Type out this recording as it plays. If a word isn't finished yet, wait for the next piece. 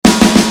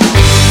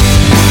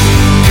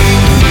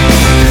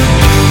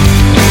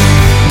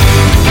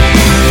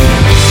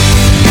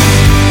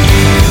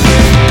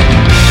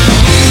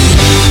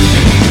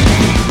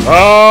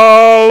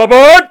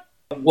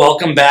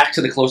welcome back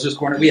to the Closer's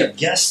Corner. We have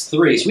guest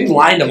three, so we've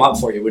lined them up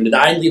for you. When did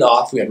I lead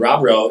off? We had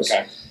Rob Rose.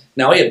 Okay.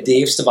 Now we have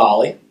Dave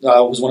Stavali,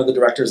 who's one of the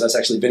directors that's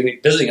actually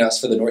visiting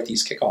us for the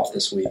Northeast Kickoff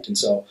this week. And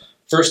so,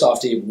 first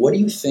off, Dave, what do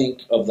you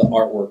think of the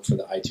artwork for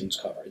the iTunes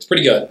cover? It's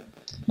pretty good.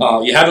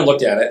 You haven't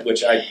looked at it,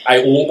 which I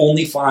will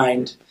only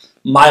find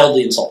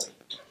mildly insulting.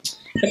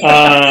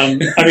 I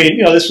mean,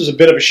 this was a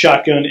bit of a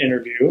shotgun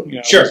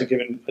interview. Sure. I wasn't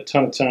given a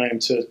ton of time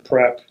to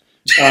prep.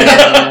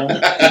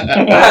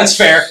 That's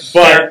fair.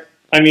 But,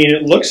 I mean,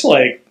 it looks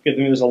like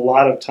there's a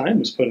lot of time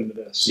was put into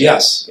this.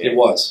 Yes, it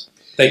was.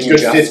 Thank you,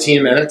 Good Jeff.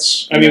 15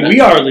 minutes. I mean, we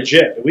are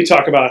legit. We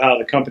talk about how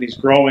the company's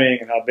growing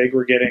and how big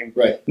we're getting.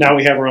 Right. Now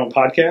we have our own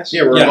podcast.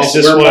 Yeah, we're Yeah, a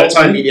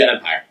multimedia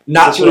empire.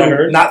 Not That's what I through,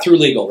 heard. not through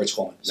legal, Rich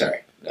Coleman. Sorry.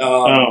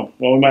 Well,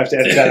 we might have to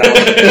edit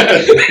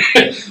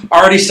that out.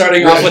 Already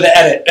starting off with an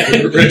edit.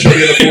 Rich will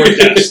be the fourth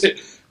guest.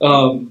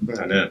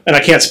 I know. And I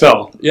can't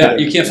spell. Yeah,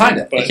 you can't find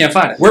it. But You can't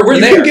find it. We're you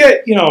there.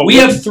 can get, We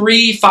have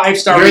 3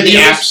 5-star You're in the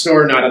reviews, App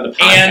Store, not on the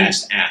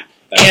podcast app.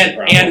 That's the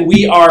problem. and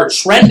we are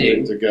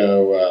trending. to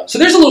go. So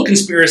there's a little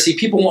conspiracy.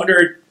 People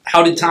wondered,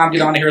 how did Tom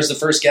get on here as the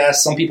first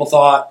guest? Some people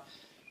thought,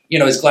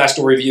 his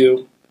Glassdoor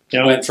review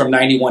went from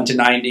 91 to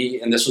 90,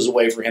 and this was a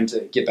way for him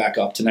to get back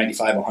up to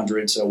 95,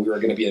 100. So we were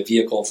going to be a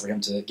vehicle for him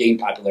to gain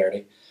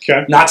popularity.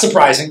 Okay. Not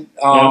surprising.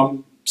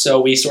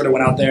 So we sort of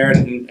went out there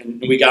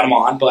and we got him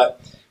on. But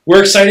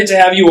we're excited to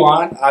have you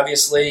on,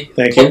 obviously.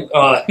 Thank you.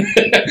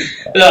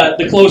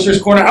 The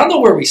Closer's Corner. I don't know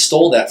where we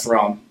stole that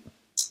from.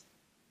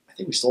 I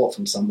think we stole it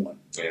from someone.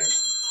 Yeah.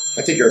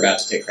 I think you're about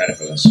to take credit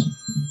for this.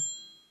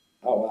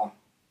 Oh, wow.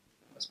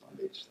 West Palm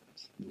Beach.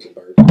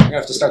 We're going to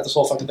have to start this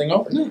whole fucking thing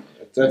over.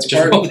 That's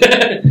part of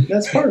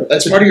That's part of it.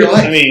 That's part of your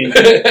life. I mean,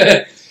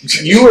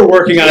 you were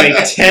working on a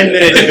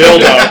 10-minute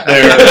build-up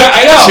there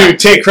I know. to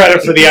take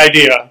credit for the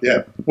idea.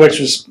 Yeah. Which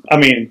was, I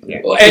mean,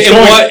 Well,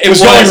 it was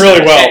going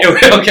really well.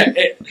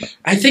 Okay.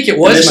 I think it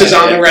was This my is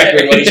on idea. the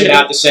record what he's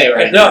about to say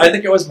right No, now. I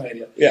think it was my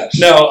idea. Yeah.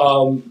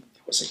 No,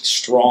 it was a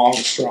strong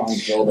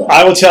build-up.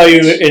 I will tell you,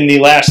 in the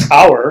last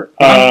hour,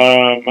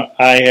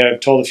 I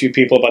have told a few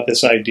people about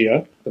this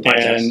idea. The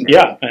podcast, And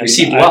right? and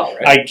Received well,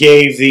 right? I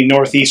gave the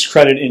Northeast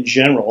credit in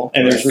general,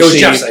 and It was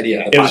Jeff's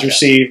idea. It was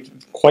received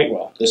quite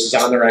well. This is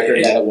on the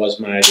record that it was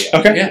my idea.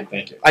 Okay. Yeah.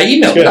 Thank you. I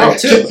emailed it out,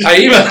 too.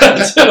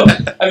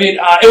 I mean,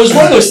 it was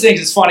one of those things.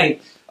 It's funny.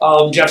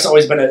 Jeff's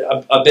always been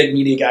a big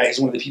media guy.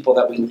 He's one of the people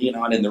that we lean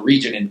on in the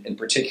region, in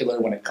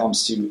particular when it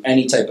comes to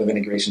any type of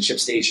integration,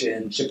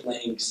 ShipStation,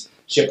 ShipLinks,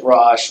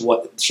 ShipRush,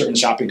 what certain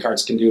shopping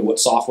carts can do, what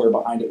software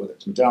behind it, whether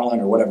it's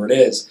Magellan or whatever it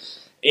is.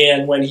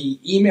 And when he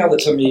emailed it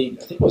to me,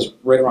 I think it was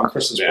right around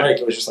Christmas break,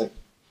 it was just like,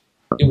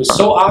 it was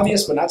so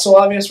obvious, but not so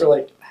obvious. We're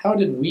like, how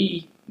did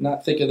we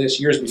not think of this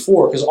years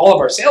before? Because all of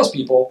our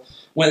salespeople,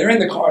 when they're in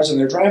the cars and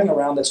they're driving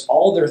around, that's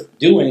all they're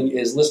doing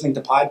is listening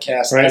to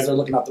podcasts as they're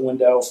looking out the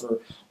window for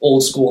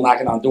old school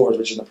knocking on doors,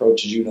 which is an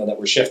approach, as you know, that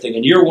we're shifting.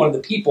 And you're one of the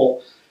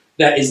people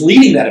that is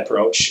leading that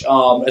approach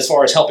as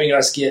far as helping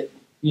us get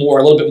a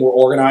little bit more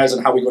organized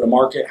on how we go to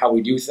market, how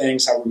we do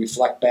things, how we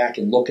reflect back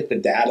and look at the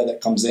data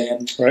that comes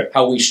in,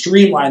 how we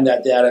streamline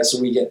that data so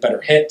we get better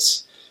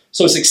hits.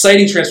 So it's an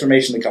exciting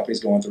transformation the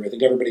company's going through. I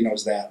think everybody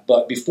knows that.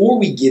 But before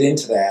we get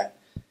into that,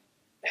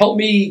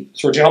 help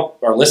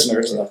our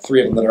listeners, the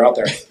 3 of them that are out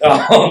there,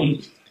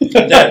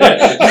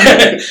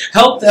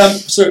 help them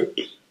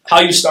how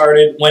you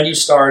started, when you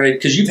started,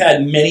 because you've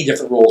had many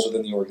different roles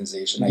within the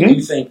organization. Mm-hmm. I do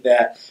think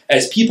that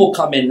as people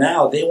come in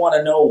now, they want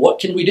to know, what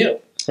can we do?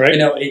 Right.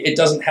 It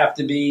doesn't have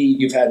to be,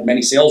 you've had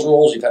many sales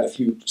roles, you've had a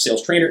few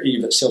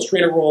you've had a sales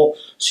trainer role,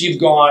 so you've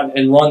gone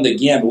and run the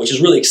gamut, which is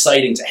really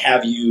exciting to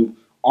have you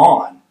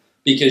on,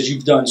 because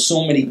you've done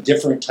so many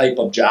different type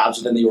of jobs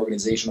within the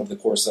organization over the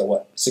course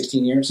of,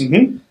 16 years?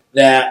 Mm-hmm.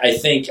 That I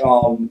think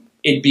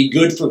it'd be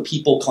good for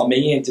people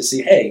coming in to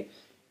see, hey,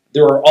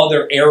 there are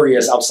other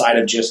areas outside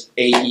of just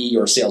AE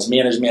or sales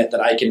management that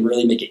I can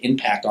really make an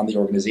impact on the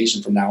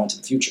organization from now into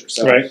the future.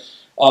 So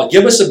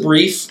give us a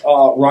brief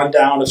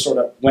rundown of sort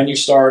of when you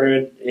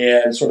started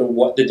and sort of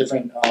what the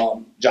different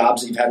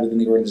jobs that you've had within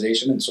the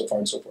organization and so far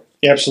and so forth.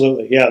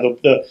 Absolutely. Yeah.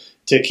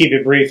 To keep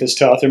it brief is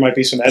tough. There might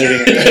be some editing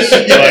in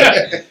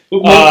this.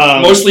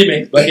 But, mostly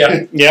me, but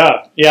yeah.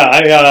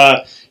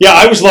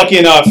 I was lucky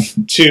enough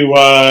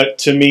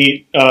to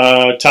meet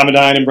Tom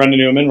Medine and Brendan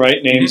Newman,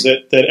 right? Names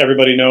that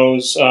everybody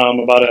knows.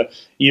 About a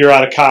year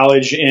out of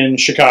college in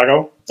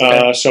Chicago.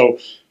 Okay. So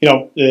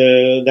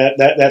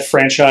that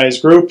franchise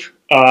group,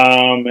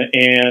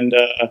 and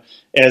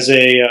as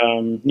a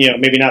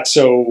maybe not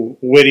so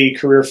witty,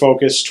 career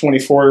focused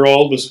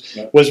 24-year-old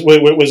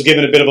was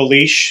given a bit of a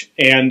leash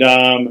and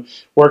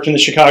worked in the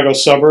Chicago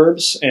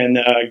suburbs and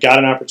got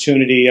an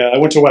opportunity. I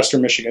went to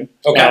Western Michigan.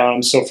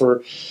 Okay. So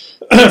for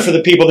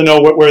the people to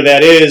know where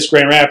that is,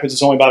 Grand Rapids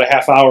is only about a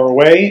half hour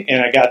away,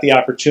 and I got the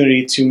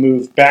opportunity to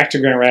move back to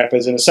Grand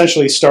Rapids and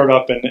essentially start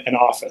up an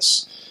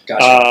office.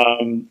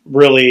 Gotcha.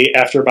 Really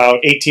after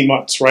about 18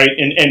 months, right?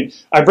 And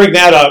I bring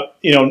that up,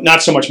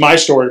 not so much my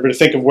story, but to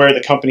think of where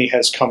the company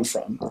has come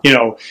from.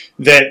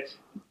 That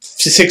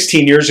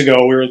 16 years ago,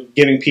 we were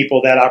giving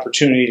people that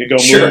opportunity to go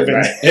move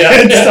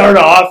and start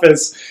an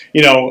office,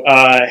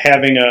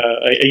 having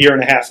a year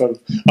and a half of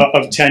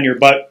tenure.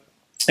 But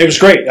it was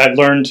great. I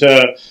learned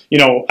to,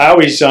 I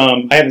always,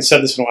 I haven't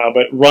said this in a while,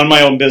 but run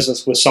my own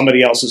business with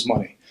somebody else's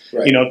money.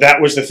 Right.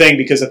 That was the thing,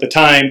 because at the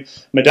time,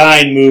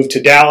 Medine moved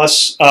to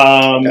Dallas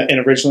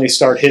and originally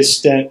started his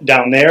stint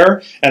down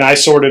there. And I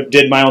sort of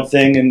did my own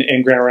thing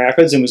in Grand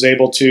Rapids and was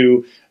able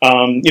to,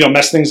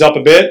 mess things up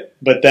a bit,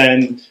 but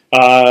then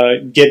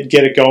get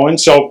it going.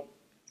 So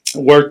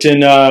worked in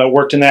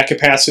that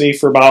capacity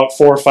for about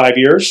 4 or 5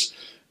 years.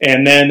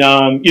 And then,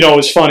 it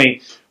was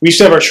funny. We used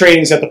to have our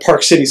trainings at the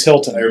Park Cities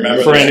Hilton. I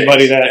remember for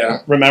anybody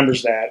that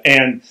remembers that.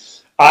 And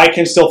I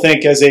can still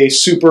think, as a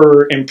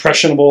super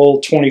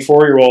impressionable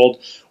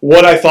 24-year-old,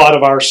 what I thought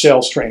of our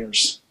sales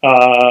trainers.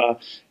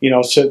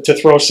 To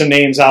throw some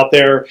names out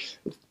there,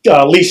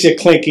 Lisa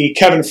Klinke,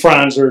 Kevin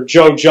Franzer,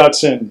 Joe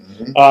Judson,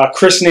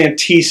 Chris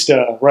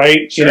Nantista,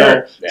 right?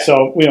 Sure.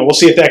 So we'll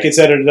see if that gets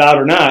edited out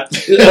or not.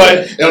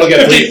 But it'll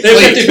get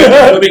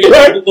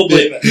We'll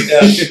believe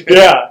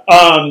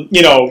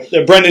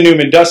it. Brendan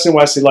Newman, Dustin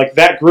Wesley, like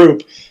that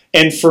group.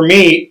 And for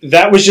me,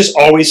 that was just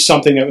always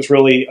something that was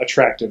really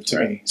attractive to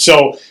me.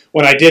 So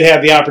when I did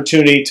have the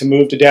opportunity to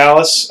move to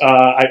Dallas,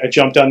 I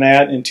jumped on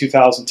that in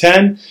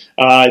 2010.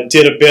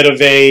 Did a bit of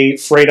a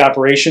freight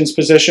operations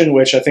position,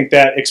 which I think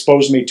that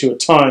exposed me to a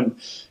ton.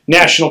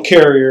 National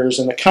carriers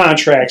and the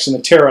contracts and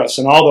the tariffs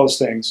and all those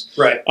things.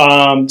 Right.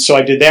 So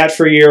I did that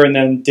for a year, and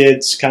then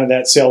did kind of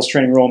that sales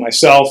training role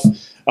myself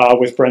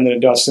with Brendan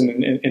and Dustin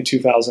in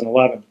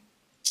 2011.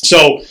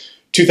 So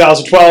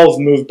 2012,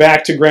 moved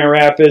back to Grand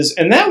Rapids,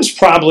 and that was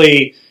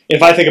probably,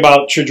 if I think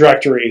about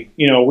trajectory,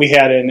 we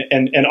had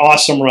an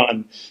awesome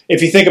run.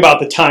 If you think about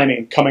the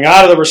timing, coming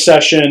out of the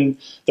recession,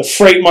 the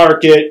freight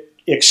market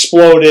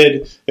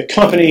exploded, the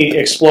company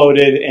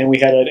exploded, and we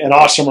had an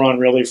awesome run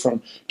really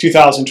from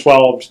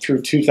 2012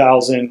 through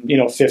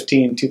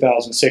 2015,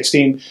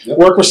 2016. Yep.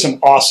 Work with some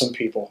awesome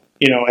people.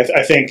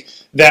 I think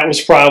that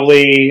was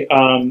probably,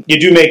 you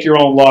do make your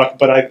own luck,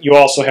 but you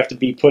also have to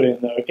be put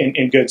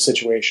in good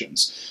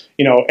situations.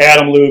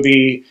 Adam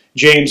Luby,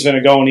 James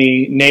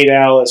Venagoni, Nate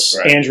Alice,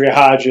 Andrea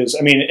Hodges.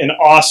 I mean, an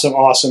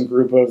awesome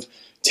group of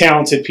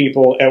talented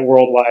people at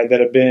Worldwide that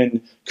have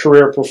been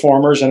career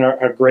performers and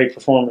are great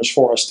performers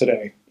for us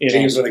today.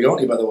 James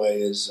Venagoni, by the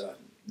way, is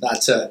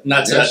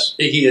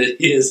he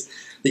is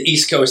the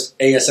East Coast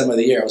ASM of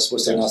the year. I was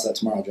supposed to announce that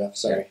tomorrow, Jeff.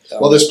 Sorry.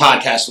 Well, this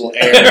podcast will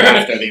air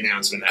after the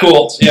announcement happens.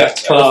 Cool. Yeah.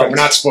 We're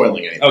not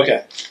spoiling anything.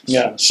 Okay.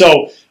 Yeah.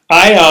 So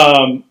I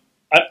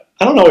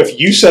don't know if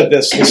you said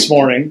this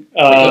morning,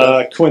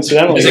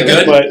 coincidentally. Is it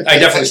good? But I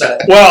definitely said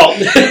it. Well,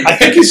 I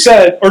think you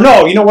said, or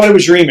no, you know what? It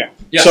was your email.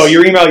 Yes. So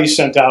your email you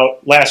sent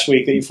out last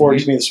week that you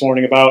forwarded to me this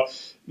morning about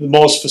the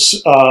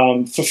most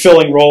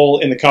fulfilling role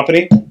in the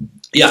company.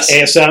 Yes.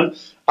 ASM.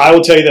 I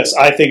will tell you this.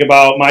 I think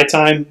about my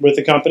time with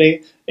the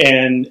company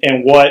and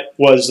what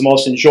was the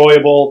most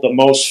enjoyable, the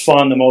most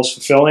fun, the most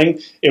fulfilling.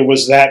 It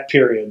was that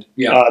period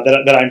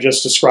that I'm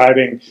just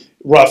describing,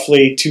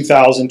 roughly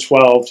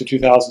 2012 to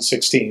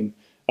 2016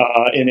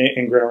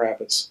 in Grand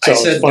Rapids. So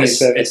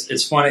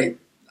it's funny.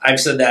 I've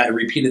said that and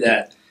repeated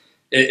that.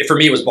 For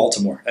me, it was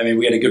Baltimore. I mean,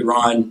 we had a good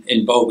run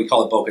in Boat. We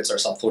call it Boat. It's our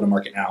South Florida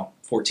market now,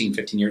 14,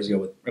 15 years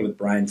ago with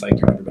Brian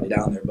Fiker and everybody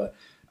down there. But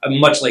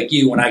much like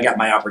you, when I got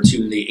my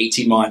opportunity,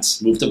 18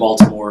 months, moved to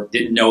Baltimore,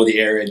 didn't know the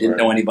area, didn't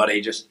know anybody,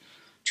 just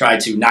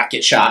tried to not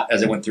get shot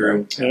as I went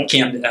through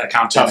Compton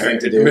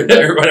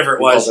or whatever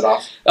it was.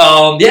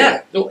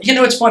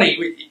 It's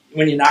funny.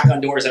 When you knock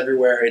on doors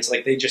everywhere, it's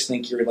like they just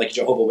think you're like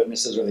Jehovah's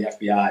Witnesses or the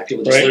FBI.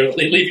 People just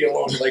literally leave you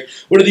alone. You're like,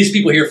 what are these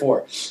people here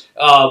for?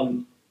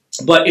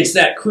 But it's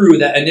that crew,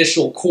 that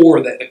initial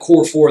core, the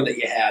core four that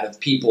you had of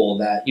people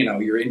that,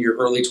 you're in your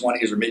early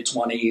 20s or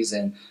mid-20s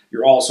and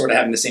you're all sort of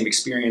having the same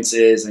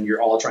experiences and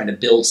you're all trying to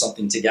build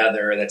something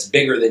together that's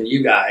bigger than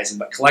you guys.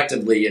 But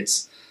collectively,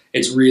 it's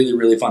really,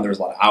 really fun. There was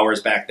a lot of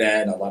hours back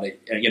then, a lot of,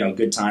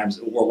 good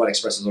times. Worldwide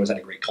Express has always had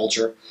a great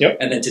culture. Yep.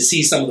 And then to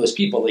see some of those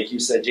people, like you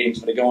said, James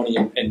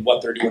Venagoni and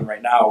what they're doing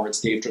right now, or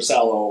it's Dave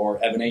Trosello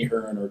or Evan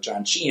Ahern or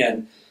John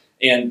Sheehan,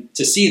 and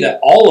to see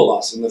that all of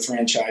us in the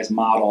franchise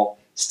model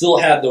still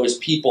had those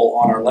people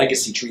on our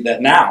legacy tree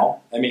that now,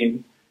 I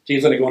mean,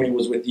 James Venagoni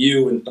was with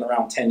you and been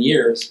around 10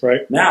 years.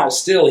 Right. Now,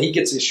 still, he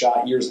gets his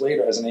shot years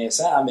later as an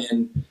ASM,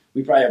 and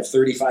we probably have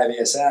 35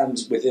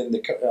 ASMs within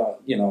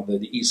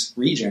the East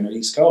region or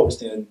East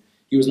Coast, and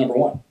he was number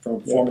one from a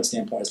performance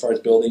standpoint as far as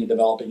building and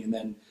developing, and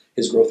then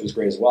his growth was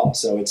great as well.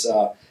 So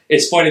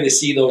it's funny to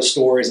see those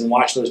stories and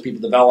watch those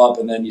people develop,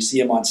 and then you see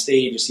them on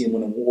stage, you see them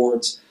win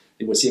awards,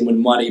 you see them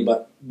win money,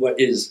 but what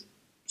is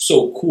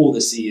so cool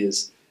to see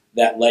is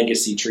that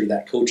legacy tree,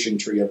 that coaching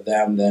tree of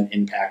them then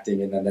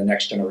impacting, and then the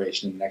next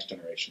generation and the next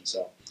generation.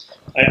 So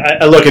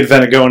I look at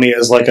Venagoni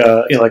as like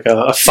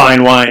a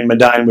fine wine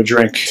Medine would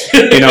drink. He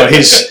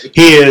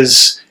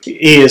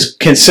is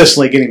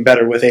consistently getting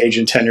better with age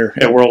and tenure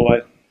at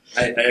Worldwide.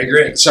 I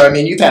agree. So, I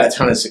mean, you've had a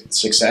ton of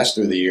success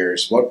through the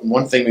years.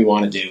 One thing we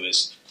want to do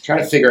is trying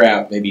to figure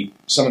out maybe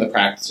some of the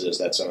practices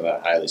that some of the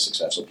highly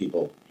successful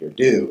people here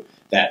do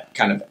that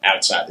kind of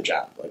outside the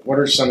job. Like, what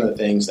are some of the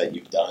things that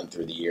you've done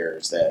through the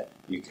years that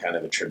you kind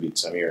of attribute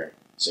some of your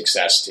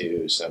success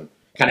to, some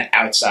kind of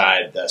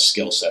outside the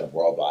skill set of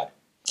Worldwide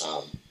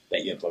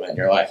that you implement in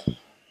your life?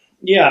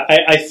 Yeah,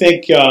 I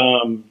think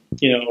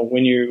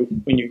when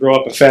you grow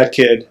up a fat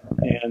kid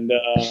and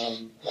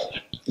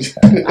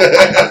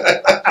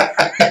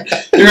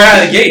you're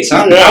out of the gates,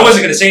 huh? Yeah. I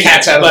wasn't going to say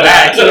Cat's that,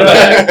 out of the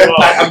bag.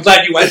 but I'm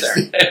glad you went there.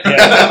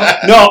 Yeah.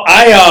 No,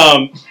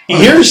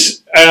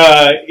 here's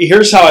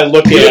how I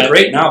look You at look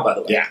great now, by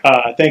the way.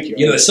 Yeah. Thank you.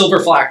 You know, the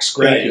silver fox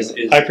gray is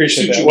I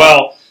appreciate suits that. you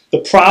Well, the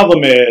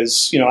problem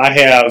is, I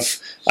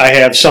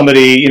have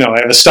somebody, I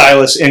have a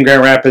stylist in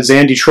Grand Rapids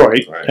and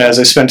Detroit, Right. as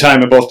I spend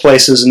time in both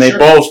places, and they Sure.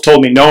 both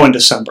told me no in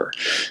December.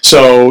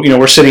 So,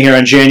 we're sitting here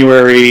on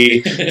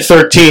January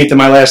 13th, and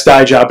my last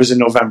dye job is in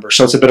November.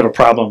 So it's a bit of a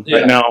problem Yeah.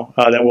 right now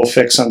that we'll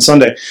fix on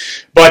Sunday.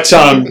 But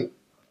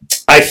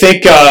I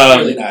think...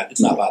 really not. It's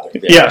not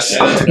bothering me. Yes.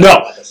 Yeah.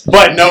 No.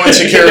 But No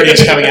insecurity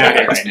is coming out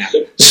here right now.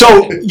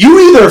 so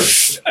you either,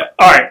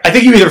 all right, I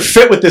think you either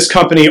fit with this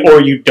company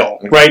or you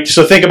don't, right?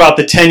 So think about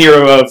the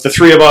tenure of the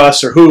three of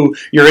us, or who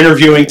you're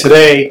interviewing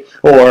today,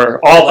 or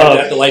all Like of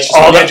that, the lights just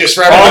all went that, just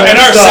all right that and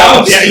our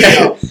stuff. sound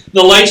studio.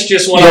 The lights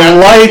just went The on.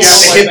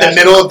 lights, Hit the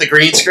middle of the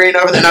green screen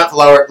over there. Not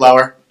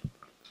lower.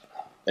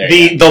 There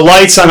you the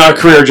lights on our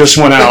career just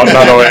went out.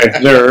 By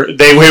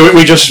the way,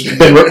 we just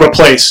been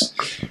replaced.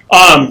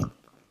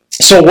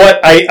 So what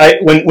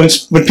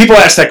when people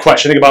ask that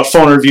question, think about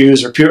phone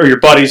reviews or your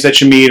buddies that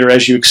you meet, or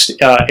as you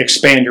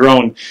expand your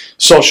own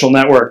social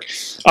network.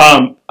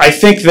 I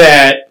think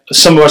that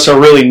some of us are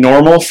really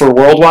normal for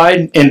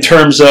Worldwide in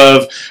terms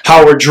of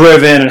how we're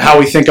driven and how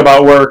we think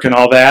about work and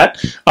all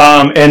that.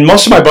 And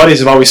most of my buddies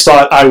have always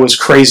thought I was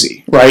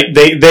crazy, right?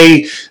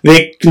 They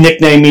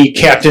nickname me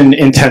Captain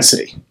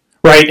Intensity.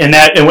 Right, and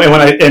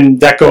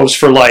that goes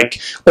for like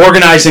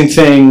organizing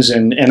things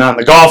and on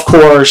the golf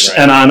course, Right.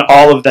 and on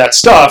all of that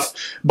stuff.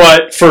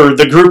 But for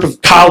the group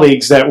of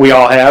colleagues that we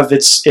all have,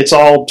 it's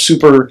all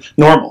super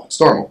normal.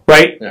 It's normal.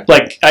 Right? Yeah.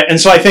 And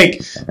so I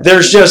think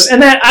there's just,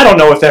 and that, I don't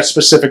know if that's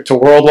specific to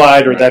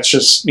Worldwide, or Right. that's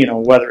just,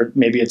 whether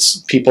maybe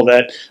it's people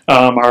that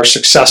are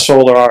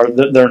successful or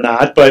they're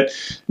not. But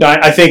no,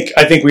 I think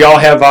we all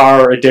have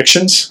our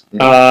addictions,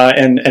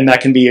 and that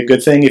can be a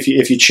good thing if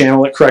you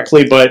channel it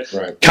correctly. But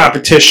Right.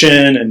 competition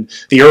and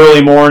the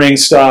early morning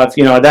stuff,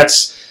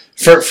 that's,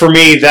 for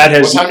me, that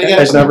What time do you get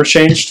has up? never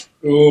changed.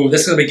 Ooh,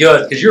 this is gonna be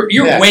good because you're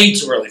Yeah. way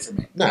too early for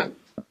me. No.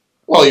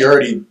 Well, you're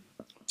already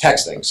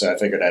texting, so I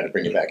figured I had to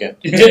bring you back in.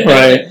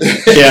 Right.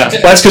 Yeah.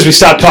 Well, that's because we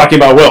stopped talking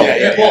about Will.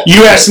 Yeah.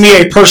 You asked me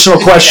a personal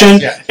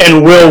question, Yeah.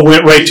 and Will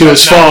went right to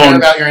his Not care phone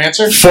about your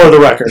answer. for the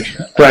record.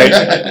 Right.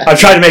 I've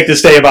tried to make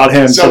this day about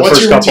him So for the what's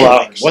first your couple routine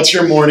like? hours. What's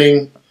your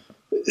morning?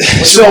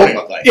 What's So your morning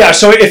look like? yeah,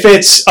 so if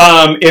it's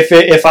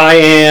if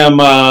I'm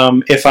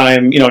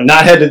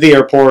not headed to the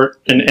airport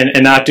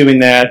and not doing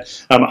that,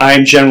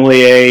 I'm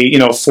generally a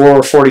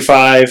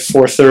 4:45,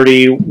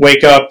 4:30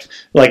 wake up,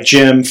 like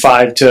gym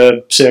 5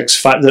 to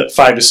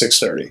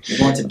 6:30. You're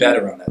going to bed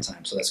around that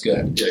time, so that's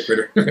good. Yeah,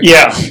 Gritter.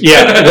 Yeah.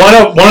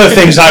 One of the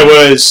things I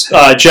was,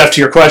 Jeff,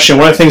 to your question,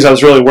 one of the things I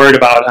was really worried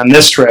about on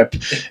this trip,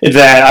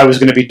 that I was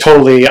going to be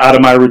totally out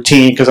of my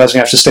routine because I was going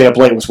to have to stay up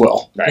late with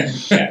Will. Right.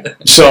 Yeah.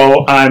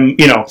 So I'm,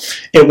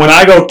 when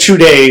I go 2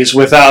 days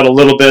without a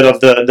little bit of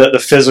the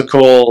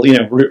physical,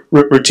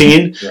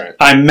 routine, Right.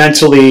 I'm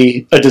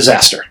mentally a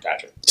disaster.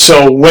 Gotcha.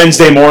 So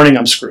Wednesday morning,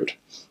 I'm screwed.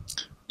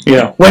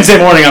 Wednesday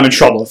morning, I'm in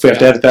trouble if we have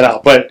to edit that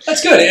out. But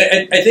That's good.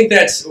 I think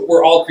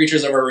we're all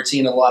creatures of our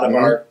routine. A lot of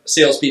our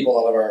salespeople,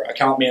 a lot of our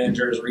account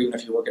managers, or even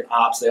if you work in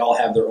ops, they all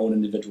have their own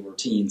individual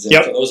routines. And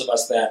Yep. for those of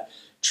us that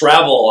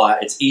travel a lot,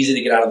 it's easy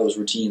to get out of those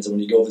routines. And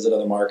when you go visit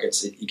other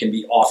markets, you can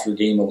be off your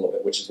game a little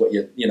bit, which is what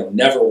you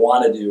never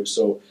want to do.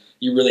 So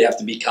you really have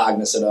to be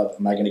cognizant of,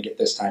 am I going to get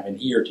this time in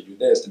here to do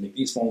this, to make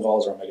these phone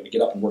calls, or am I going to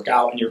get up and work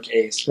out in your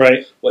case?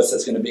 right, What's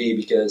that's going to be?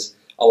 Because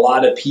a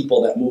lot of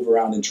people that move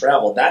around and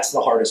travel, that's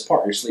the hardest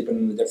part. You're sleeping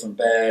in a different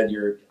bed,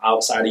 you're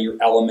outside of your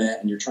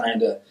element, and you're trying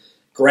to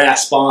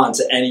grasp on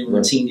to any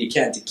routine you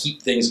can to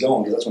keep things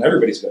going, because that's when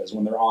everybody's good, is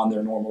when they're on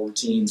their normal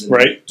routines and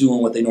Right.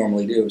 doing what they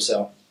normally do.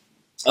 So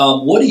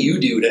what do you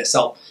do to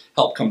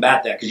help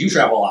combat that? Because you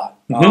travel a lot.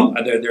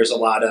 There's a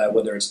lot of,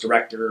 whether it's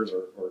directors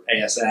or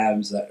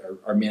ASMs that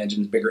are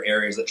managing bigger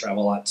areas that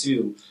travel a lot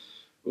too.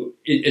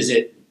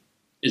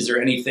 Is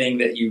there anything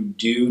that you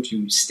do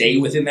to stay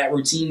within that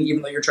routine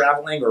even though you're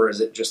traveling, or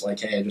is it just like,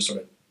 hey, I just sort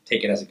of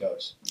take it as it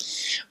goes?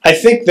 I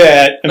think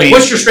that,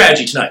 What's your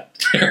strategy tonight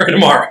or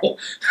tomorrow?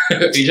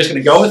 Are you just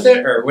going to go with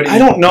it, or what do you I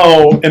don't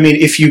know.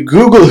 If you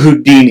Google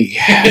Houdini,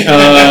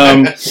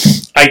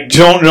 I I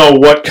don't know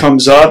what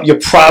comes up. You'll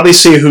probably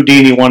see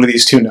Houdini one of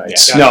these 2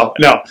 nights. Yeah,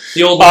 No.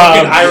 The old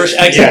Irish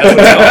exit.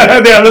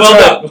 Yeah, that's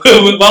well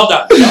done. Well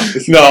done.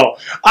 No,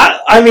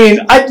 I mean,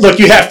 look,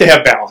 you have to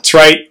have balance,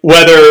 right?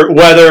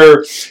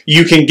 Whether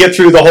you can get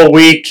through the whole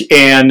week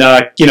and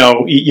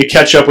you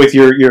catch up with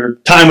your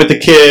time with the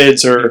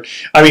kids, or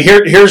I mean,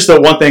 here's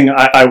the one thing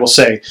I will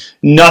say: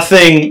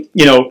 nothing.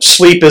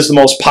 Sleep is the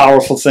most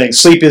powerful thing.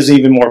 Sleep is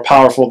even more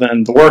powerful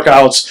than the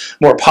workouts,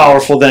 more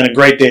powerful than a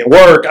great day of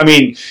work. I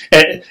mean,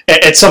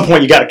 at some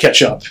point you got to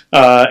catch up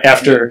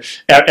after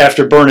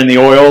burning the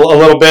oil a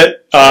little bit.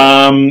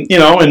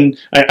 And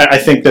I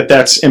think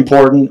that's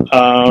important.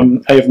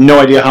 I have no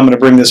idea how I'm going to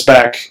bring this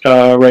back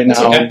right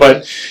now, okay.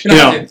 But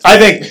I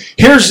think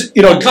here's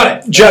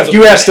Jeff,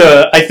 you asked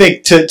I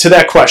think to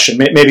that question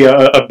maybe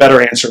a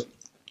better answer.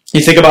 You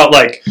think about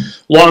like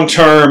long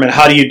term and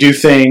how do you do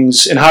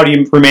things and how do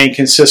you remain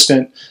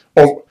consistent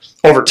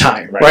over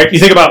time, right? You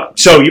think about,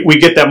 so we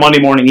get that Monday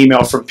morning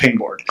email from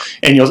Pingboard,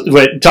 and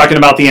we're talking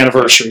about the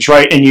anniversaries,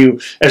 right?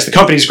 And as the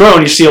company's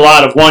grown, you see a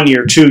lot of 1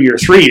 year, 2 year,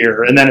 3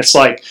 year, and then it's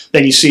like,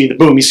 then you see the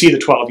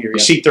 12 year, you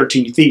see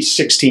 13, you see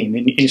 16,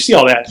 and you see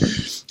all that.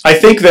 I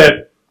think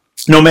that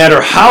no matter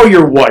how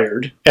you're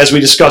wired, as we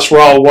discussed, we're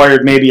all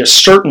wired maybe a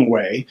certain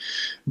way,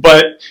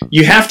 but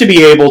you have to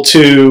be able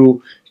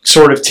to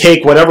sort of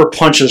take whatever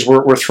punches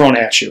were thrown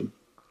at you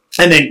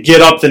and then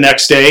get up the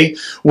next day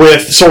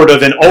with sort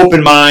of an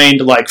open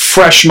mind, like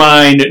fresh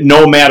mind,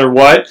 no matter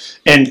what,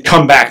 and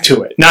come back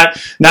to it. Not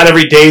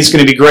every day is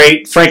going to be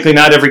great. Frankly,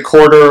 not every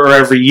quarter or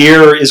every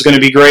year is going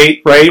to be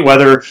great, right?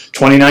 Whether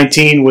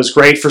 2019 was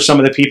great for some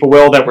of the people,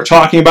 Will, that we're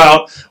talking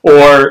about,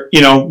 or,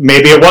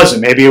 maybe it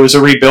wasn't. Maybe it was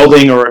a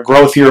rebuilding or a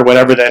growth year or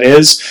whatever that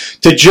is.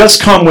 To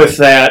just come with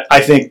that, I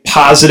think,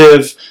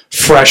 positive,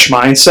 fresh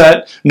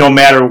mindset, no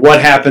matter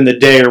what happened the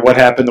day or what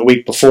happened the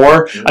week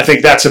before. Mm-hmm. I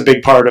think that's a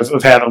big part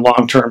of having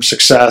long-term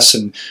success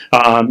and,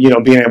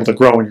 being able to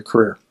grow in your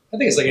career. I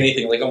think it's like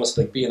anything, like almost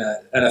like being an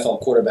NFL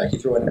quarterback. You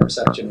throw in an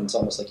interception, and it's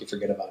almost like you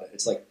forget about it.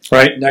 It's like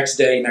next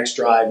day, next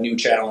drive, new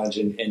challenge,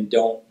 and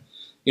don't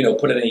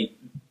put any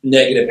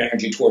negative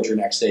energy towards your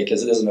next day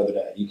because it is another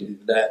day. You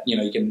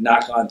can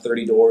knock on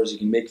 30 doors, you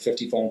can make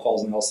 50 phone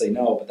calls, and they'll say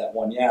no, but that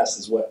one yes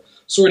is what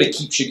sort of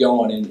keeps you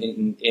going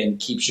and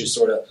keeps you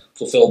sort of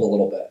fulfilled a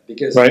little bit.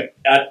 Because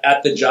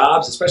at the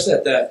jobs, especially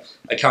at the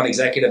account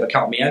executive,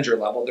 account manager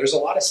level, there's a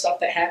lot of stuff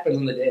that happens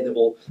in the day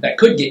that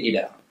could get you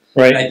down.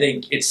 Right. And I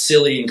think it's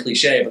silly and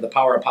cliche, but the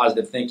power of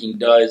positive thinking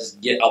does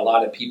get a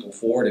lot of people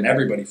forward and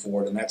everybody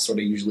forward, and that sort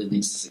of usually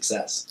leads to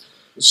success.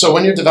 So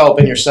when you're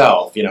developing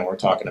yourself, we're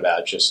talking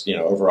about just,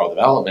 overall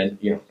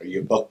development, are you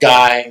a book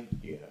guy?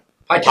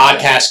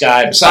 Podcast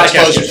guy, besides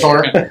Poster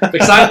Corner?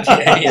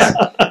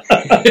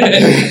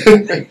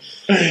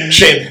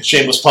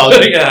 Shameless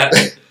plug. Yeah.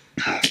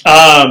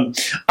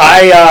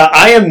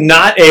 I am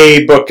not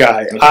a book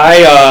guy.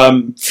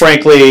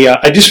 Frankly,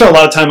 I do spend a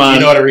lot of time on... You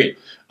know how to read?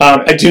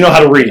 I do know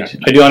how to read.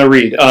 I do know how to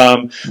read.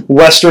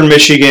 Western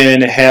Michigan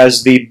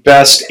has the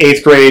best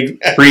 8th grade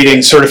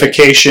reading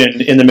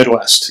certification in the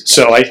Midwest.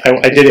 So I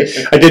did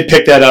it. I did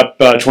pick that up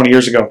 20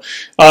 years ago.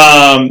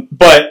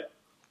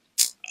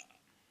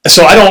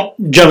 So I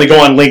don't generally go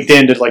on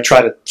LinkedIn to like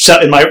try to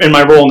sell in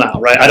my role now,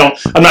 right?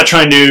 I'm not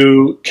trying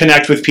to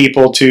connect with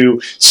people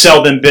to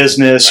sell them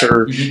business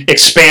or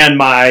expand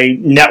my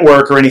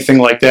network or anything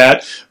like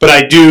that. But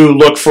I do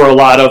look for a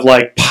lot of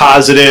like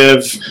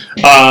positive,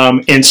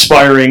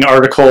 inspiring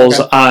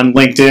articles on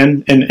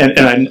LinkedIn, and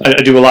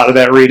I do a lot of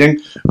that reading.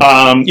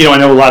 I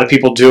know a lot of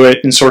people do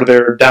it in sort of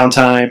their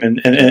downtime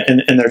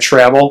and their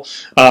travel.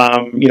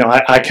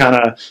 I kind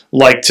of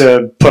like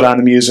to put on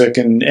the music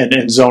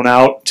and zone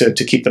out to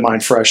keep the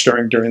mind fresh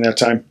during that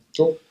time.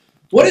 Cool.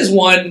 What is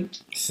one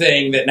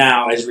thing that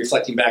now, as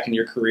reflecting back in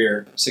your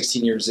career,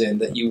 16 years in,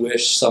 that you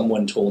wish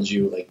someone told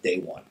you like day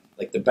one?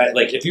 Like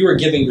if you were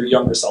giving your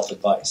younger self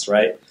advice,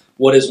 right?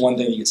 What is one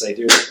thing you could say,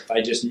 dude, if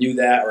I just knew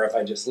that, or if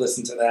I just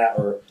listened to that,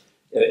 or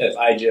if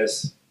I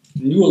just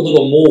knew a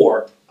little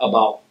more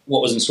about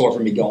what was in store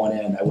for me going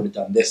in, I would have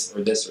done this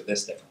or this or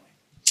this differently?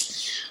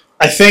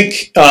 I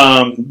think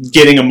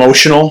getting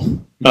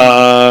emotional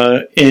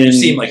you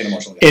seem like an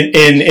emotional guy.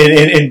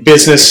 in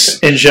business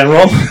in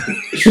general.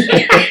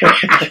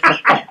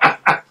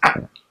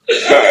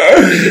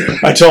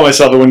 I told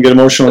myself I wouldn't get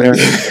emotional here.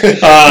 He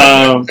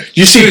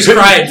was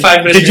crying 5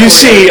 minutes.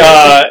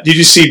 Did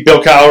you see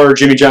Bill Cowher or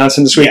Jimmy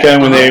Johnson this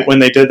weekend when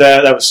they did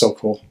that? That was so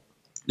cool.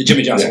 The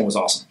Jimmy Johnson one was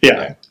awesome.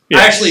 Yeah.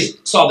 I actually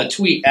saw the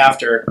tweet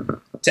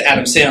after to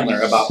Adam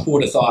Sandler about who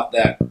would have thought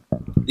that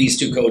these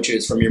two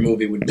coaches from your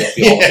movie would be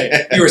Hall of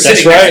Fame. You were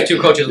sitting next to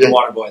two coaches of the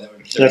Waterboy that were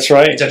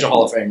potential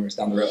Hall of Famers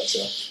down the road.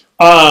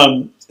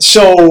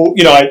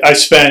 I've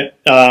spent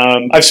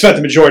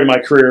the majority of my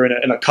career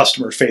in a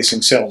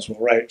customer-facing sales role,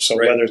 right? So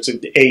whether it's an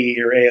AE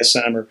or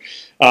ASM or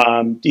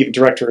even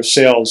director of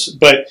sales,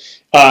 but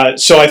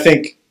so I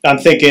think I'm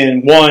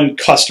thinking one,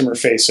 customer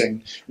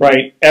facing,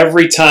 right?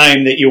 Every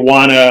time that you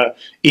want to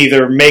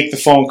either make the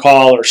phone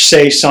call or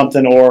say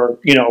something or,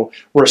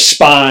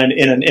 respond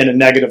in a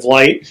negative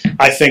light,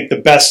 I think the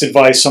best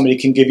advice somebody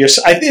can give you,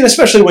 I think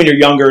especially when you're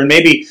younger and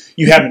maybe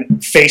you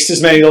haven't faced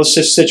as many of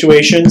those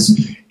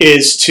situations,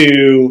 is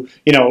to,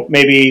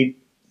 maybe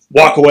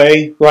walk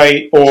away,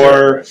 right?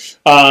 Or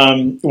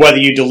whether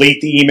you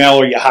delete the email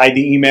or you hide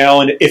the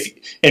email, and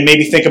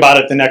maybe think about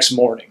it the next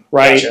morning,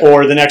 right? Gotcha.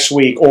 Or the next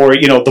week, or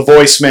the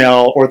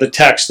voicemail or the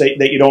text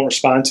that you don't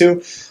respond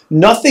to.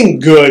 Nothing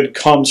good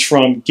comes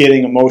from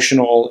getting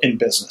emotional in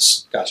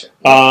business. Gotcha.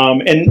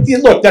 And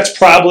look, that's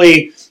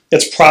probably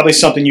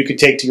something you could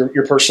take to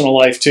your personal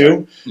life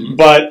too. Mm-hmm.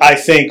 But I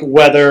think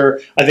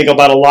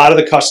about a lot of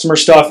the customer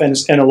stuff and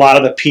a lot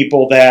of the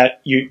people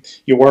that you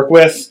work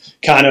with,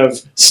 kind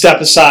of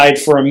step aside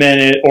for a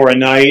minute or a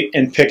night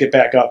and pick it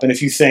back up. And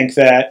if you think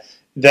that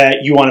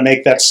you want to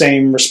make that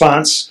same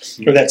response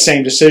or that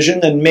same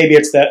decision, then maybe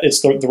it's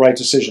the right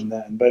decision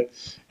then. But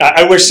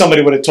I wish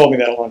somebody would have told me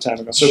that a long time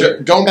ago.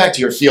 So going back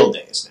to your field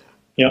days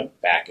now,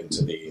 Yep. back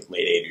into the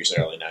late 80s,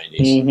 early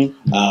 90s,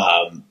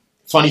 Mm-hmm.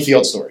 Funny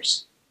field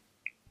stories.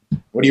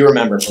 What do you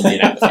remember from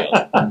being out in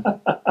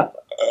the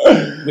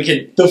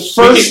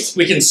field?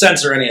 We can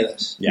censor any of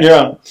this.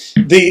 Yeah.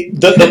 The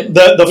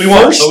We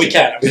won't, first, but we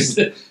can.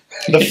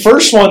 the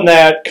first one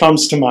that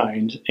comes to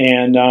mind,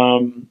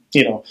 and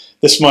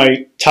this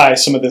might tie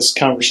some of this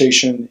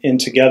conversation in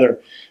together.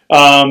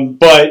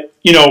 But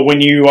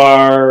when you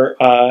are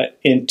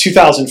in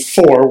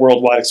 2004,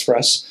 Worldwide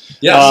Express,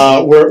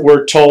 Yes.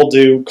 we're told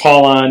to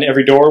call on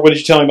every door. What did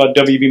you tell me about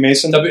W.B.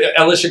 Mason?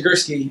 Alicia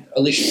Gursky,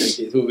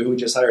 who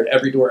just hired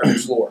every door, every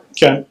floor.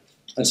 Okay.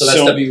 And so that's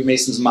W.B.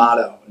 Mason's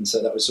motto. And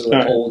so that was sort of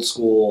like old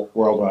school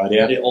Worldwide,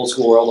 old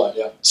school Worldwide,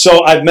 yeah.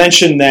 So I've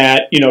mentioned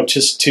that,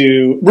 just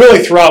to really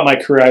throughout my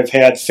career, I've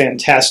had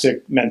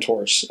fantastic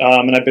mentors.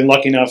 And I've been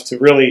lucky enough to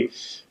really,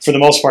 for the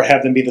most part,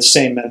 have them be the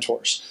same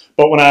mentors.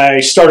 But when I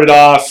started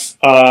off,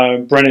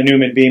 Brennan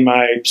Newman being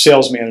my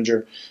sales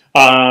manager,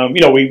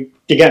 we,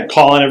 again,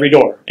 call on every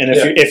door. And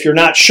if you're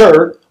not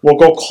sure, we'll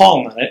go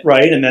call on it,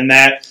 right? And then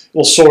that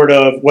will sort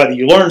of, whether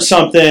you learn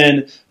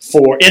something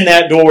in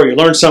that door, you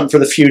learn something for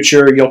the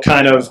future, you'll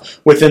kind of,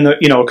 within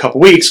a couple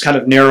weeks, kind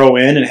of narrow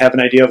in and have an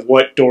idea of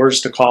what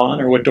doors to call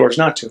on or what doors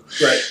not to.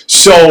 Right.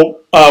 So,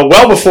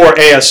 well before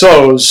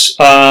ASOs,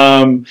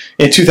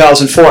 in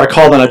 2004, I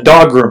called on a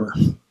dog groomer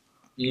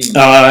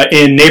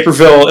in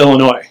Naperville,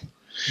 Illinois.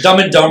 Dumb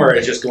and Dumber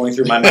is just going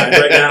through my mind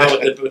right now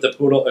with the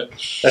poodle.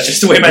 That's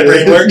just the way my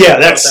brain works. Yeah,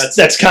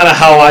 that's kind of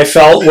how I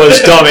felt,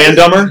 was Dumb and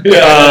Dumber.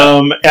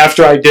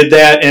 After I did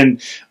that, and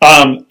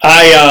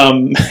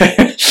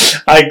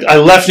I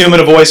left Newman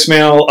a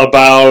voicemail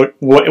about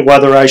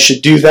whether I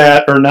should do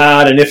that or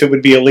not, and if it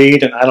would be a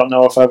lead. And I don't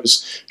know if I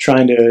was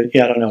trying to,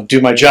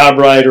 do my job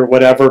right or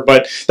whatever.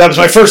 But that was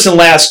my first and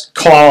last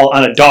call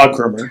on a dog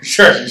groomer.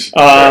 Sure.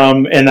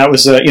 And that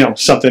was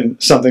something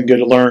good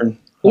to learn.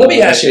 Well, let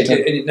me ask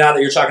you, now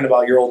that you're talking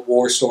about your old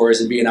war stories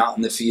and being out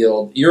in the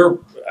field,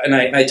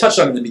 I touched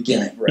on it in the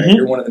beginning, right? Mm-hmm.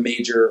 You're one of the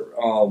major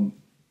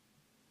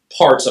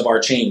parts of our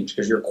change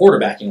because you're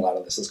quarterbacking a lot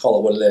of this. Let's call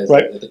it what it is.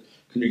 Right.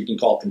 You can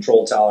call it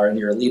control tower, and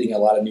you're leading a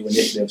lot of new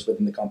initiatives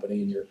within the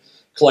company, and you're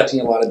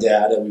collecting a lot of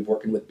data. We've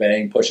working with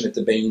Bain, pushing it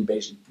to Bain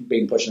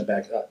pushing it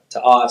back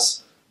to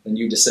us, and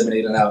you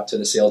disseminate it out to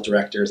the sales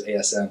directors,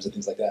 ASMs, and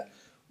things like that.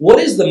 What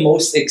is the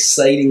most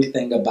exciting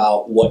thing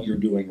about what you're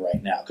doing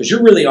right now? Because you're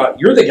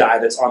the guy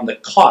that's on the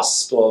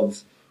cusp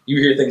of,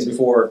 you hear things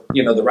before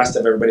the rest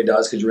of everybody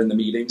does because you're in the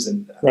meetings,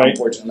 and I'm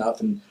fortunate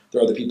enough, and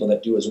there are other people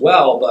that do as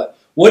well. But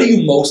what are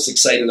you most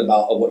excited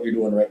about of what you're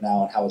doing right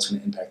now and how it's going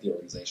to impact the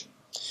organization?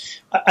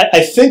 I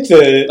think By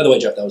the way,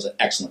 Jeff, that was an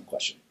excellent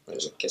question. It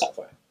was a kiss on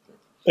fire.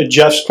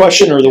 Jeff's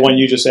question or the one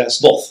you just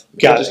asked? Both.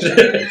 Got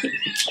it.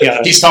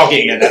 Yeah. He's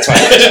talking again. That's why.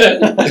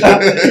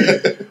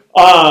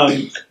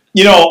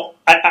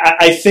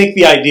 I think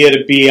the idea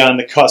to be on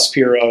the cusp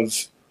here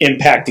of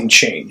impacting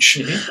change.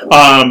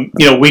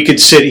 Mm-hmm. We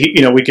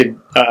could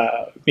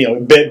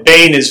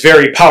Bain is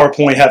very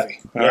PowerPoint heavy.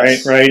 All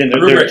right, and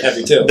rubric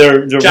heavy too.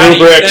 The Johnny,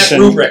 rubrics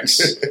and rubrics.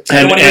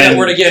 I don't want to hear that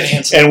word again,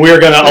 Hanson. And we're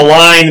going to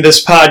align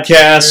this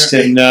podcast,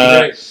 and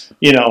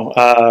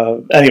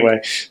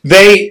anyway,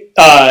 they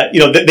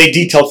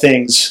detail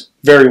things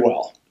very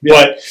well. Yeah.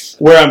 But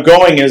where I'm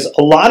going is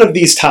a lot of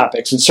these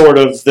topics and sort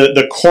of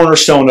the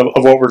cornerstone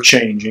of what we're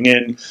changing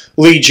in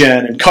lead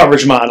gen and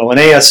coverage model and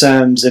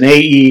ASMs and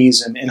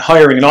AEs and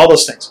hiring and all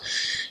those things.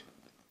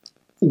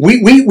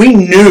 We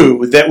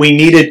knew that we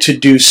needed to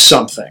do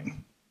something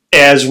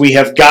as we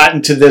have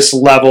gotten to this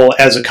level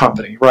as a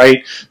company,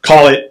 right?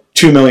 Call it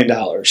 $2 million.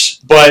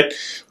 But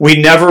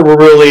we never were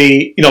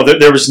really,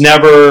 there was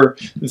never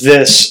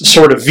this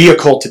sort of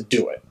vehicle to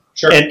do it.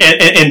 Sure.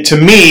 And to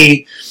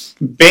me,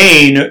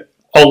 Bain,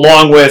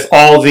 along with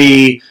all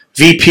the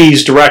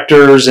VPs,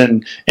 directors,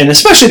 and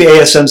especially the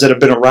ASMs that have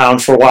been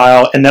around for a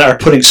while and that are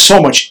putting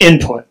so much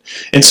input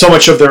and so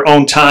much of their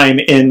own time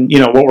in,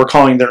 what we're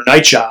calling their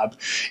night job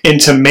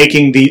into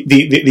making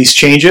these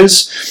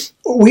changes,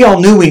 we all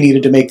knew we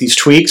needed to make these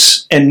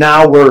tweaks, and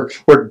now we're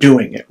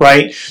doing it,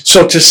 right?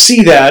 So to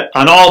see that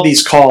on all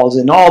these calls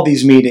and all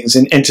these meetings,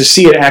 and to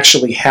see it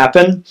actually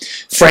happen,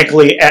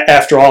 frankly,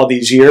 after all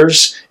these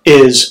years,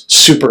 is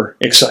super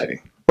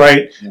exciting,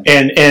 right?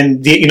 Yeah.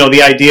 And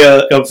the idea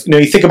of,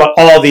 you think about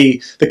all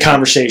the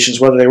conversations,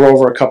 whether they were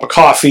over a cup of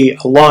coffee,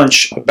 a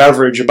lunch, a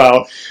beverage,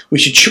 about we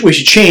should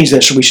change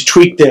this or we should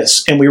tweak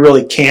this, and we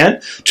really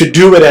can't. To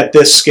do it at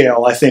this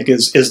scale, I think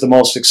is the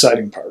most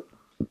exciting part.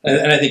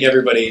 And I think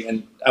everybody,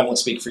 and I won't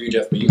speak for you,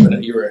 Jeff, but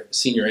you were a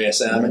senior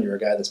ASM, and you're a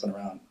guy that's been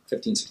around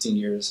 15, 16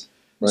 years,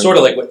 sort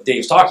of like what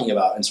Dave's talking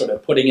about, and sort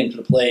of putting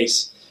into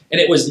place. And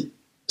it was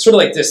sort of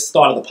like this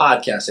thought of the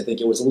podcast. I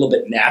think it was a little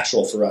bit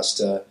natural for us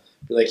to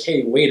be like,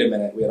 hey, wait a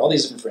minute. We had all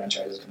these different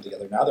franchises come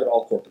together. Now they're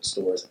all corporate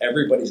stores.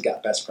 Everybody's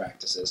got best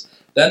practices.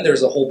 Then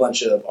there's a whole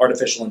bunch of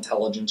artificial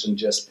intelligence and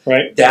just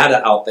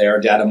data out there,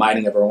 data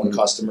mining of our own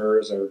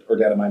customers or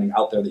data mining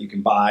out there that you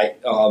can buy,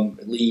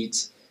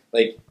 leads.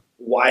 Like,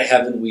 why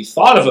haven't we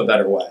thought of a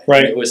better way?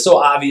 Right. It was so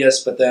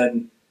obvious, but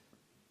then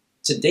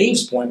to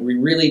Dave's point, we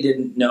really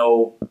didn't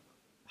know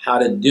how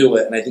to do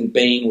it. And I think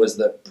Bain was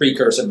the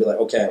precursor to be like,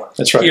 okay,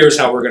 that's right. Here's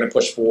how we're going to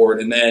push forward.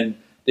 And then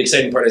the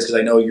exciting part is,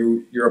 because I know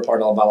you're a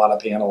part of a lot of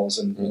panels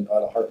and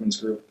Hartman's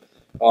group,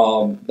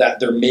 that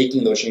they're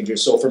making those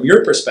changes. So from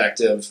your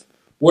perspective,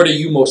 what are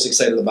you most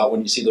excited about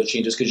when you see those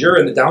changes? Because you're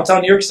in the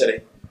downtown New York City.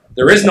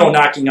 There is no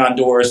knocking on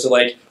doors to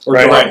or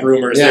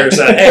rumors. Yeah. There's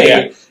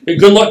hey,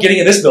 good luck getting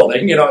in this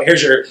building. I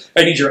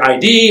need your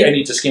ID. I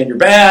need to scan your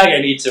bag. I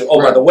need to.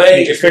 By the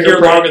way, if you're here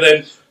longer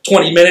than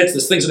 20 minutes,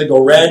 this thing's going to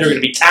go red. You're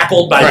going to be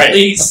tackled by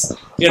police.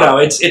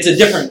 It's a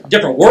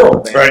different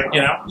world, man, right?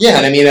 Yeah,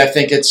 and I mean, I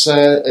think it's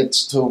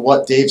to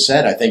what Dave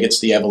said. I think it's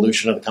the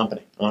evolution of the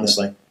company.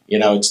 Honestly,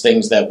 it's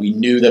things that we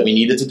knew that we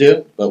needed to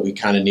do, but we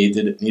kind of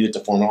needed to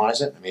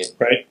formalize it. I mean,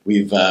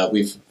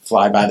 we've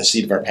fly by the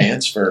seat of our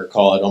pants for,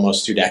 call it,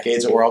 almost 2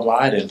 decades at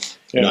Worldwide,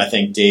 and I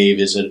think Dave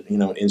is an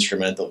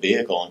instrumental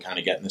vehicle in kind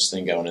of getting this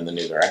thing going in the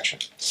new direction.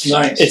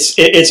 Nice.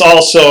 It's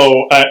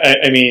also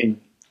I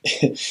mean,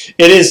 it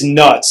is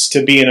nuts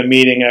to be in a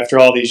meeting after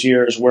all these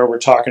years where we're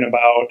talking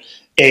about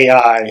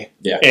AI.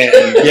 Yeah.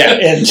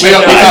 And we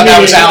thought that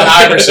was Allen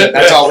Iverson.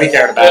 That's all we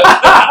cared about.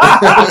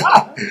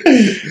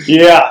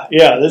 Yeah.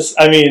 That's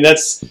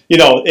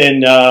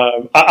and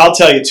I'll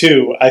tell you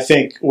too. I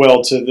think,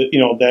 Will, to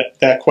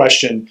that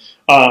question.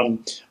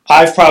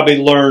 I've probably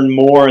learned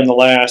more in the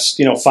last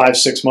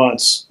 5-6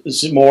 months.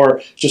 Is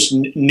more just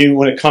new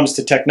when it comes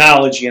to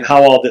technology and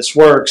how all this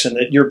works, and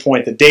at your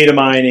point, the data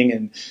mining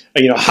and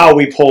how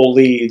we pull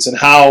leads and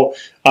how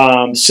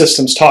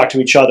systems talk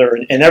to each other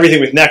and everything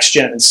with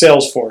NextGen and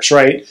Salesforce,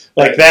 right?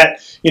 Like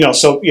that.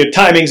 So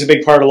timing's a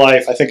big part of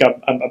life. I think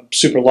I'm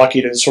super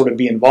lucky to sort of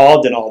be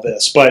involved in all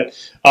this, but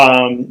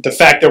the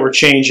fact that we're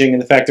changing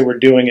and the fact that we're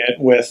doing it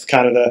with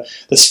kind of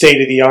the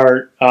state of the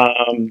art,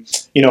 I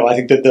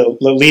think that the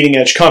leading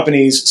edge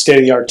companies, state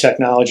of the art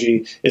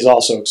technology is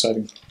also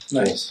exciting.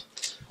 Nice.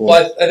 Cool.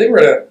 Well, I think we're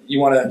gonna. You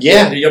want to?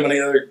 Yeah. Do you have any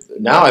other?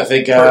 No, I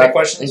think.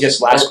 Questions? I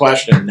guess last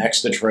question.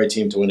 Next Detroit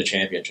team to win a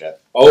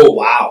championship. Oh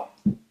wow!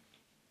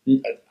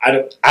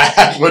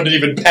 I wouldn't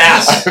even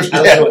pass. I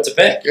don't know what to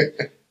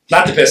pick.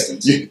 Not the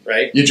Pistons,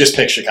 right? You just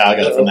pick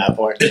Chicago from that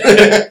point.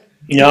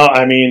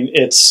 I mean,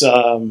 it's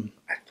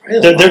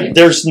there's no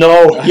there's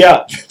no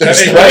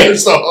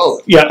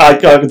hope.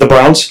 The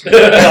Browns.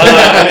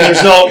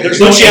 There's no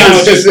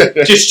Luciano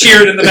just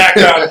cheered in the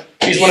background.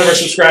 He's one of our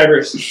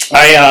subscribers. He's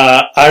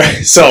a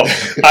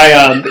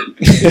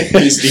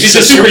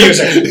super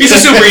user. He's a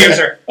super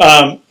user.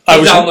 I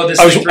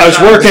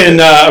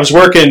was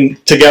working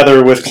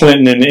together with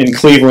Clinton in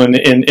Cleveland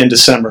in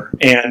December,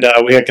 and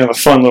we had kind of a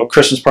fun little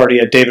Christmas party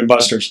at Dave &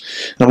 Buster's.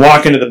 And I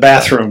walk into the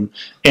bathroom,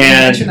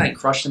 and I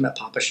crushed him at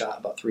Papa Shot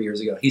about 3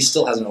 years ago. He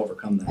still hasn't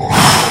overcome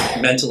that.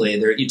 Mentally,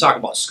 you talk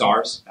about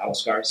scars, battle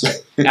scars.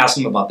 Ask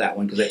him about that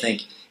one, because I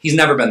think he's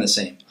never been the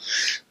same.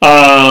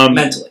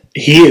 Mentally.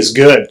 He is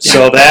good.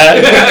 So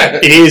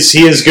that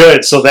he is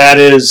good. So that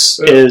is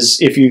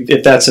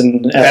if that's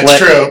an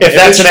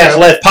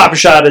athletic, Papa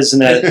Shot is a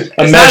measure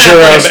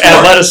of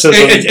athleticism.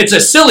 It's a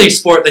silly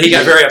sport that he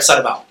got very upset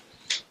about.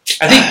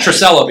 I think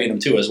Trisella beat him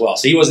too as well.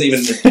 So he wasn't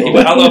even.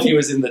 I don't know if he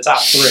was in the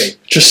top 3.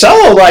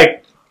 Trisella,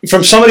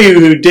 from somebody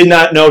who did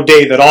not know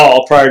Dave at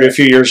all prior to a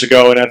few years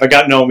ago, and if I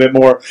got to know him a bit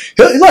more,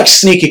 he's like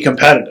sneaky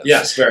competitive.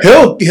 Yes, very.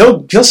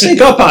 He'll sneak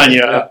up on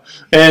you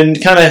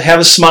and kind of have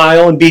a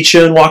smile and beat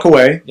you and walk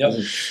away. Yep.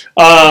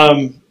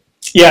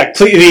 At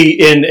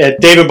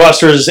Dave &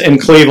 Buster's in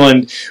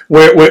Cleveland,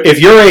 where if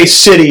you're a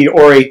city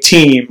or a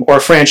team or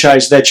a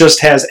franchise that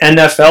just has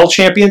NFL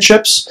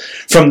championships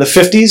from the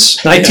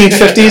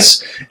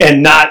 1950s,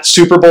 and not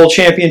Super Bowl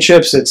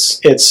championships, it's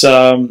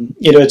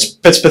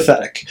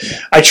pathetic.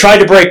 I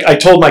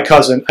told my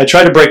cousin I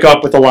tried to break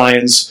up with the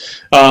Lions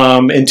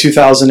in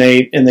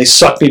 2008, and they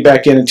sucked me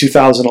back in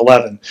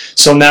 2011.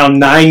 So now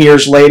 9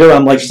 years later,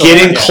 I'm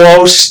getting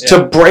close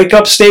to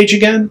breakup stage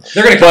again.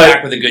 They're going to come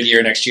back with a good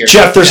year next year.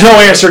 Jeff, there's no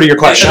answer to your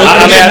question. Okay.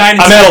 I'm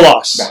at a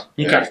loss. No,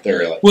 Okay. they're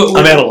really.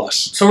 I'm at a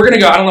loss. So we're going to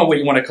go, I don't know what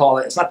you want to call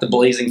it. It's not the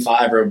Blazing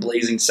 5 or a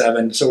Blazing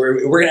 7. So we're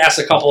going to ask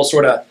a couple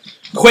sort of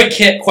quick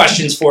hit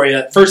questions for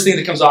you. First thing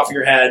that comes off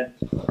your head,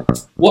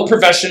 what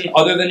profession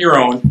other than your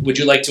own would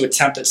you like to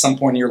attempt at some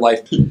point in your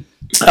life?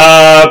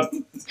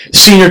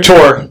 Senior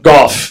tour,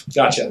 golf.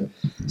 Gotcha.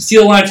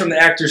 Steal a line from the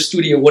Actors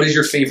Studio. What is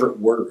your favorite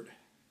word?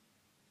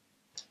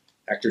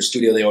 Actors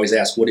Studio, they always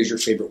ask, what is your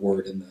favorite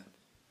word in the...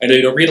 I know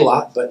you don't read a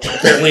lot, but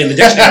apparently in the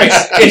dictionary,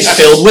 it's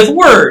filled with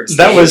words.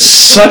 That was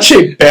such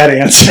a bad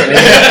answer.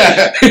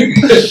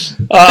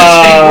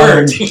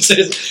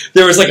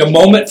 There was like a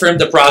moment for him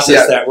to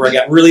process that where it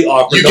got really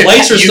awkward. The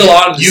lights are still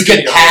on. You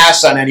can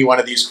pass on any one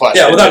of these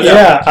questions. Yeah, without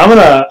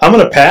I'm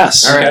gonna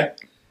pass. All right. Okay.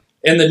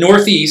 In the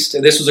Northeast,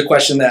 and this was a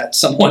question that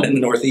someone in the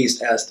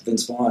Northeast asked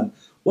Vince Vaughn,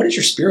 what is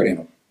your spirit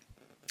animal?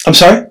 I'm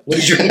sorry? What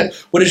is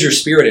your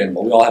spirit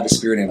animal? We all have a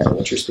spirit animal.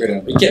 What's your spirit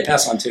animal? You can't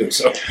pass on two,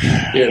 so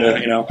you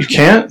know. You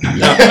can't?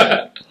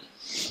 No.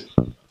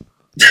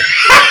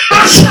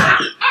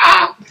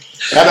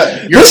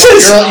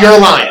 You're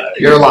lying.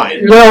 You're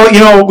lying.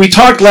 Well, we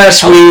talked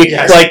last week.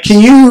 Yes. Like, could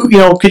you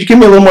give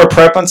me a little more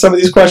prep on some of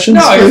these questions?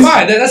 No, you're please?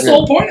 fine. That's the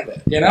whole point of it.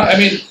 I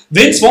mean,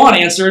 Vince Vaughn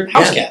answered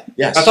house cat.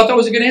 Yes. I thought that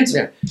was a good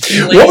answer.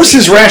 Yeah. What was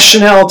his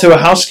rationale to a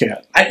house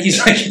cat? He's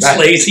like, it's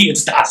lazy,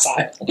 it's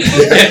docile.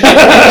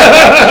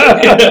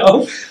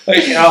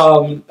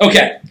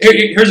 Okay,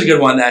 here's a good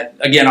one that,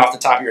 again, off the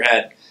top of your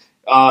head,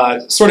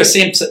 sort of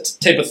same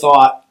type of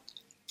thought.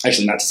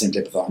 Actually, not the same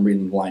type of thought. I'm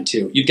reading the line,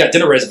 too. You've got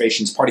dinner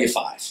reservations, party of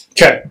 5.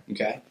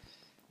 Okay?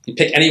 You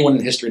pick anyone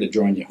in history to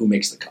join you. Who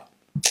makes the cut?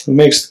 Who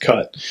makes the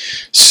cut?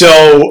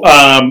 So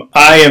I'm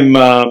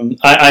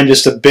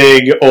just a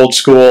big old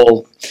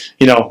school,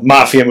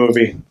 mafia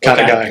movie kind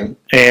of guy,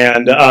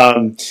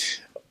 and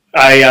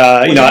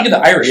What do you think of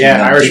the Irishman?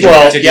 Yeah, Irishman.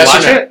 Well, did you yes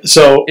watch or no? it?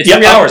 So It's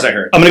 3 hours, I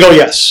heard. I'm gonna go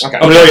yes. Okay.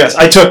 I'm gonna go yes.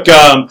 I took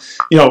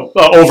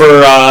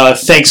over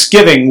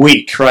Thanksgiving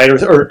week, right,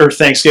 or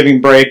Thanksgiving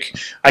break.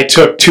 I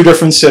took 2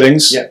 different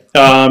sittings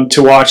to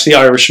watch The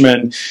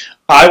Irishman.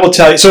 I will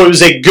tell you. So it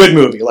was a good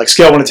movie. Like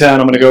scale 1 to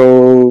 10, I'm gonna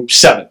go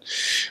 7.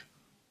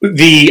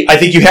 I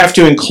think you have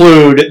to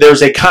include.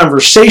 There's a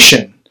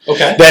conversation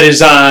that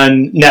is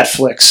on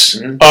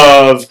Netflix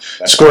of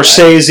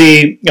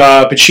Scorsese,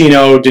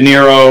 Pacino, De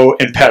Niro,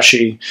 and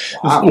Pesci,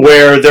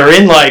 where they're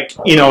in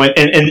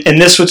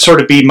and this would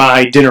sort of be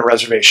my dinner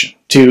reservation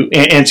to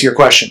answer your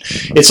question.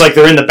 It's like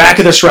they're in the back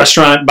of this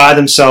restaurant by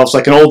themselves,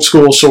 like an old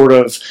school sort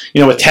of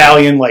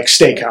Italian like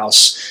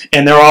steakhouse,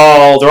 and they're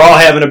all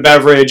having a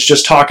beverage,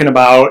 just talking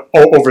about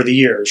over the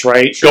years,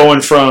 right? Sure.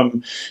 Going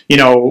from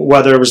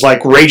whether it was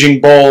like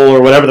Raging Bull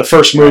or whatever the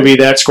first movie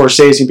that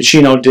Scorsese and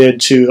Pacino did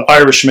to The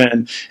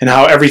Irishman, and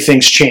how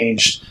everything's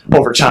changed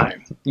over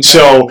time. Okay.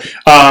 So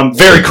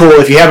very cool.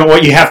 If you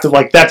haven't, you have to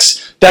like.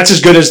 That's as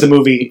good as the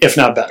movie, if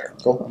not better.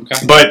 Cool.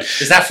 Okay. But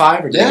is that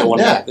 5 or did you go 1?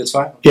 Yeah, it's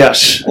 5.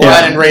 Yes. Well,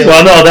 I didn't Ray.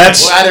 Well, no,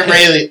 that's. Well, I didn't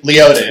Ray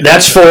Liotta.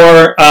 That's 4.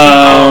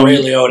 Ray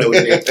Liotta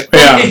would be.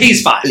 Yeah.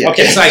 He's 5. Yeah.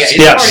 Okay, so I get it.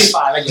 It's already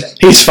 5. I get it.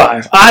 He's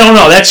 5. I don't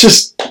know. That's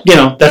just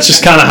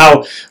kind of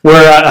how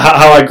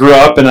I grew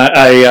up, and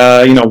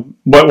I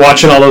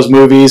watching all those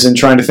movies and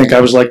trying to think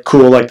I was like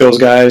cool like those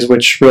guys,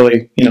 which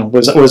really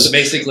was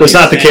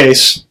not the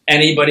case.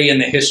 Anybody in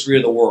the history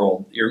of the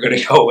world, you're going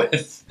to go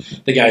with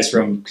the guys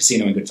from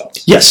Casino and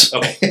Goodfellas. Yes.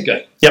 Okay.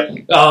 Good.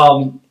 Yep.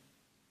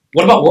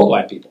 What about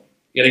worldwide people?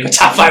 You got to go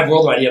top 5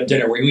 worldwide. You have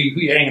dinner. Who are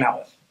you hanging out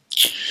with?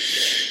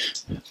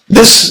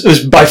 This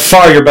is by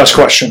far your best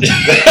question.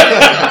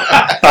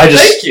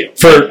 Thank you.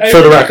 For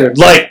the record.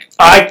 Like,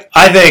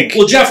 I think...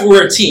 Well, Jeff,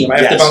 we're a team.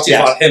 I have to bounce you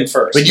off him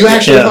first. But you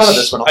actually thought of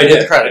this one. I'll give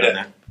you the credit on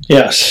that.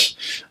 Yes.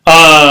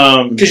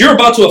 Because you're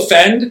about to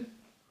offend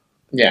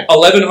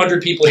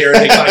 1,100 people here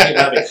and make 5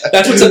 people happy.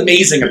 That's what's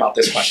amazing about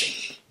this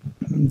question.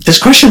 This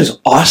question is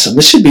awesome.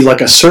 This should be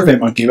like a Survey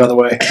Monkey, by the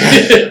way.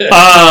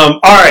 All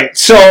right,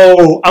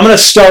 so I'm going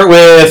to start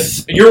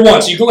with... And you're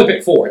 1, so you can only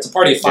pick 4. It's a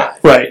party of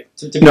 5. Right.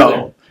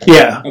 No.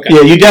 Yeah. Okay.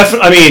 Yeah, you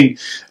definitely... I mean,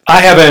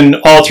 I have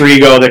an alter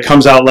ego that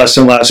comes out less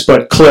and less,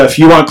 but Cliff,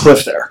 you want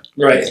Cliff there.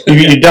 Right.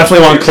 You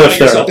definitely want Cliff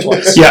there.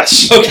 Twice.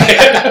 Yes. Okay.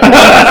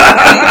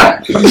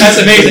 That's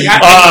amazing.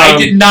 I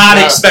did not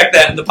expect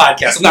that in the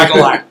podcast. I'm not going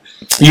to lie.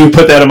 You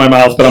put that in my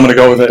mouth, but I'm going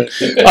to go with it.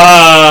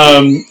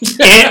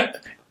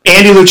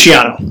 Andy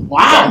Luciano.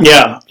 Wow.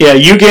 Yeah.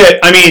 You get.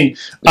 I mean,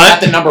 is that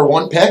the number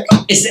 1 pick?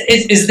 Is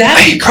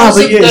that because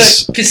of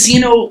the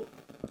Casino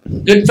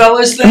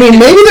Goodfellas thing? I mean,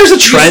 maybe there's a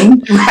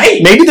trend.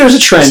 Right. Maybe there's a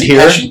trend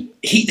here.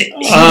 He's the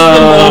most,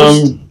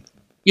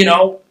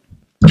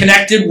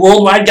 connected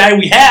worldwide guy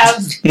we have.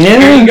 Yeah.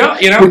 There you go.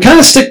 We kind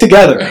of stick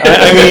together.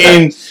 I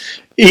mean,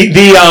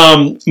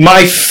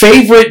 my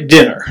favorite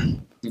dinner.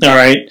 All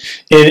right,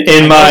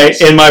 in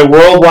my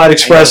Worldwide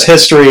Express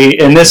history,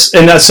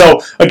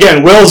 so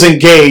again, Will's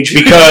engaged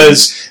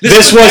because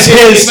this was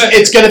his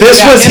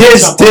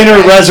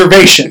dinner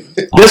reservation.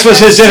 This was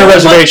his dinner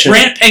reservation.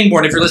 Grant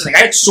Pangborn, if you're listening, I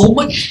had so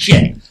much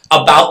shit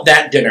about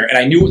that dinner, and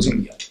I knew it was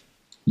going to be good.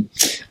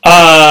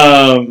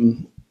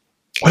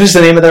 What is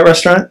the name of that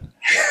restaurant?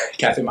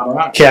 Cafe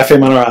Monterano. Cafe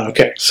Monterano.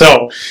 Okay,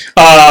 so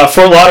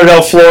Fort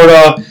Lauderdale,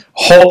 Florida.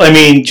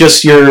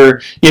 Just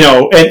your,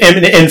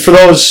 and for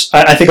those,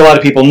 I think a lot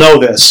of people know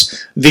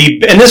this.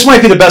 And this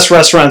might be the best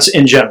restaurants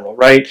in general,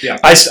 right? Yeah.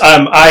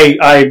 I'm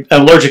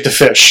allergic to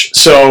fish,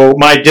 so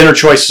my dinner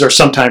choices are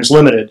sometimes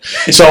limited.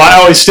 So I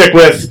always stick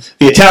with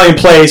the Italian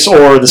place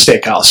or the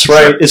steakhouse,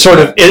 right? Sure. It sort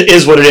of it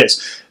is what it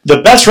is.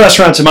 The best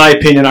restaurants, in my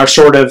opinion, are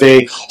sort of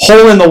a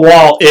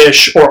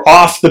hole-in-the-wall-ish or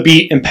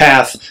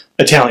off-the-beaten-path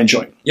Italian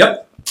joint.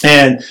 Yep.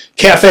 And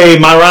Cafe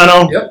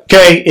Monterano,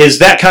 okay, is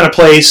that kind of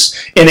place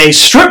in a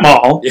strip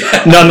mall,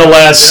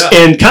 nonetheless,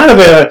 in kind of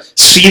a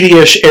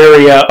seedy-ish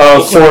area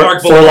of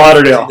Fort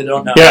Lauderdale. They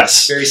don't know.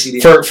 Yes, very seedy.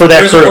 For that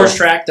There's crew. a horse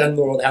track down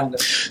the road.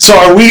 So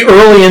are we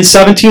early in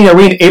 17? Are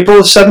we in April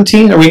of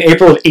 17? Are we in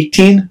April of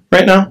 18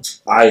 right now?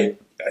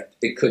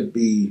 It could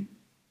be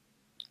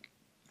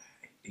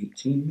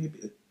 18,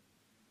 maybe.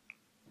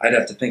 I'd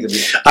have to think of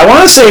it. I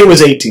want to say it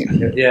was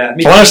 18. Yeah.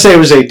 I want to say it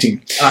was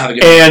 18.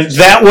 And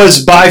that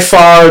was by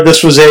far,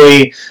 this was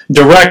a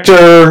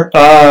director,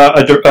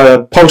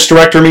 a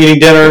post-director meeting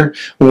dinner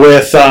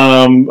with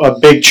a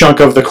big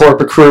chunk of the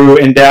corporate crew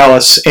in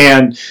Dallas.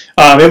 And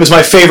it was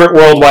my favorite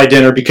worldwide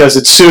dinner because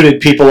it suited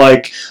people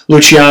like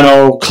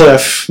Luciano,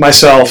 Cliff,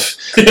 myself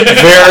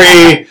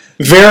very,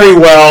 very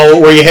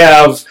well, where you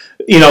have...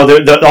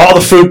 all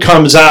the food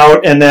comes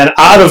out, and then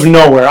out of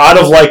nowhere, out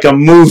of like a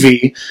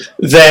movie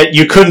that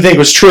you couldn't think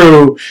was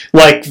true,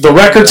 like the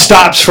record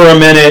stops for a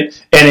minute,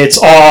 and it's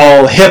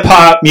all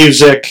hip-hop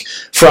music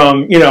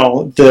from,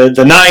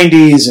 the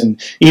 90s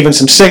and even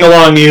some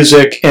sing-along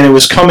music, and it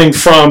was coming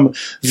from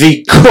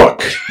the cook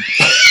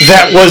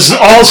that was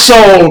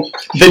also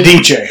the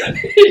DJ.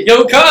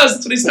 Yo, Cuz,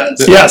 that's what he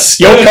says. Yes,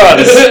 Yo,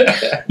 Cuz.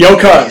 Yo,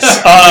 Cuz.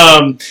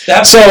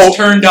 That place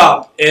turned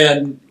up,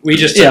 and we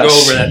just took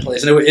over that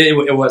place, and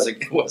it wasn't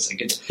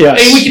good.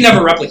 Yes. And we can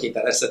never replicate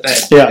that. That's the thing.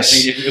 Yes. I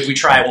mean, if we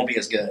try, it won't be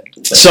as good.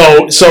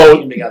 So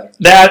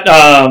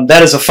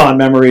that is a fond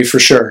memory for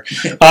sure.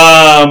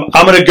 I'm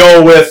going to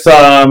go with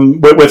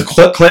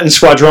Clinton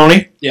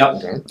Squadroni.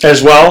 Yep.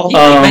 As well. He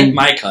can make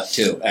my cut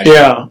too.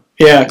 Actually.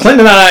 Yeah.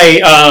 Clinton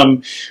and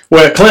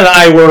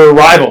I were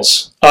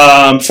rivals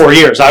for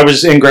years. I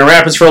was in Grand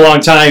Rapids for a long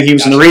time. He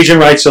was in the region,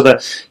 right? So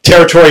the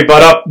territory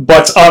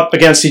butts up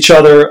against each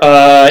other,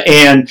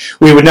 and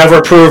we would never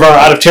approve our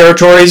out of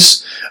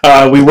territories.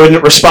 We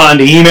wouldn't respond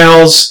to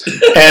emails,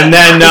 and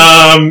then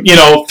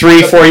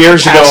 3-4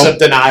 years ago, passive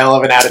denial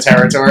of an out of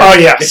territory. Oh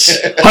yes,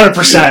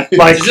 100%.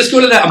 Like, does this go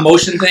to that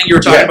emotion thing you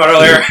were talking about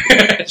earlier?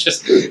 It's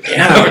just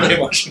really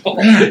emotional.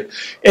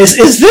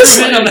 Is this?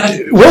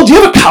 Will, do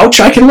you have a couch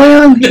I can lay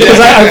on? Because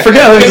I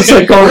forget. It's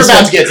like going. We're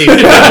about to get to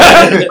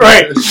you.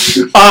 Right.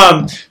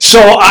 So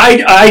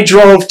I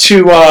drove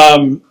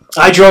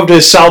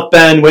to South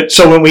Bend.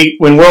 So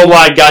when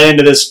Worldwide got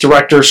into this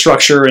director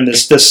structure and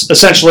this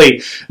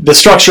essentially the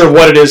structure of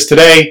what it is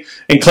today,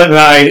 and Clinton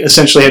and I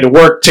essentially had to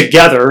work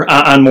together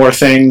on more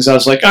things. I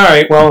was like, all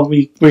right, well,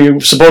 we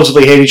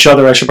supposedly hate each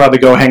other. I should probably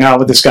go hang out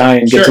with this guy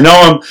and get to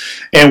know him.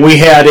 And we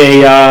had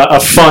a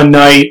fun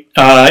night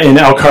in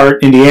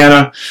Elkhart,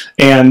 Indiana,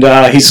 and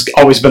he's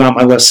always been on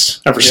my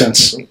list ever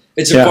since.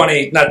 It's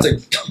funny, not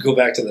to go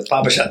back to the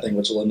Papa Shot thing,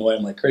 which will annoy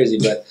him like crazy,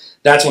 but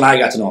that's when I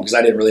got to know him because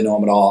I didn't really know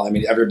him at all. I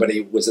mean,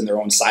 everybody was in their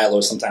own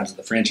silos sometimes at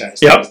the franchise.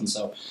 Yep. And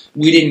so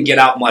we didn't get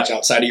out much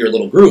outside of your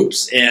little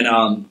groups. And,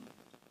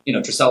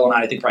 Trisell and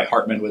I think probably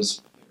Hartman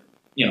was,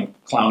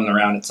 clowning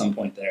around at some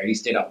point there. He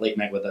stayed out late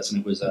night with us, and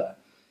it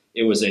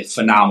was a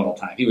phenomenal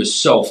time. He was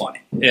so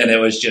funny. And it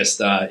was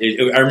just, I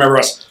remember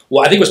us,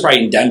 I think it was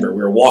probably in Denver.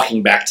 We were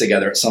walking back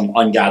together at some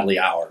ungodly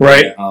hour.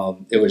 Right.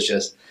 It was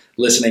just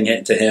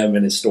listening to him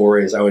and his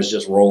stories. I was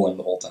just rolling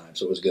the whole time.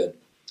 So it was good.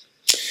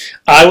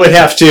 I would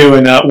have to,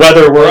 and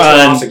whether we're on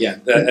off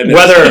again.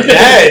 Whether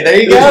hey,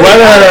 there you go.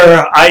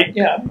 Whether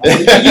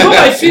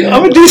I feel.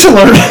 I'm a decent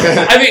learner.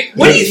 I mean,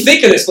 what do you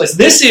think of this place?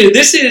 This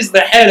is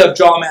the head of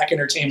Jaw Mac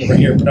Entertainment right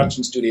here,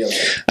 production studio.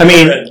 I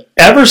mean,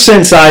 ever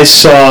since I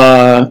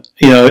saw,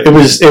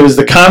 it was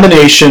the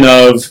combination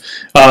of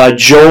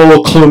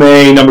Joel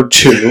Clume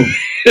 #2.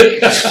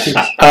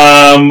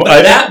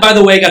 That, by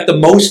the way, got the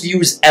most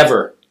views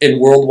ever in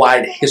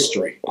worldwide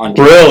history on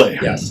TV. Really?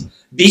 Yes.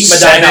 Beat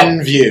Medina.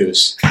 7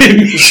 views.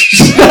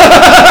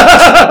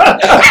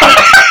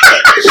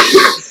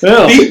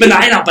 Beat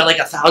Medina out by like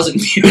 1,000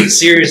 views.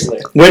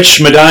 Seriously. Which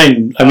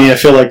Medine? I mean, I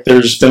feel like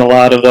there's been a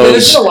lot of those.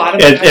 There's been a lot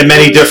of at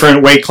many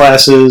different weight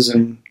classes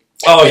and.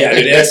 Oh yeah,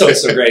 dude, that's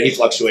so great. He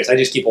fluctuates. I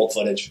just keep old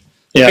footage.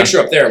 Yeah. Picture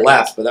up there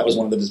left, but that was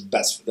one of his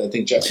best. I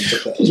think Jeff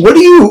took that.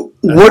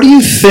 What do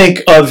you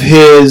think of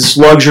his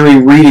luxury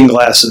reading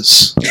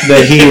glasses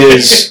that he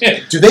is?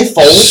 Do they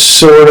fold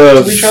sort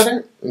of to each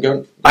other?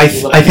 I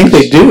think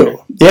they do.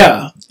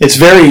 Yeah, it's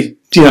very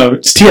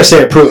it's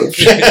TSA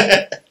approved.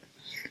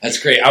 That's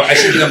great. I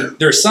see them.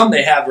 There's some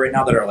they have right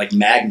now that are like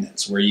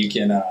magnets where you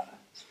can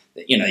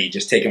you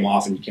just take them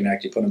off and you can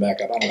actually put them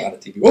back up. I don't know how the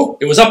TV. Oh,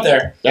 it was up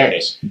there. There it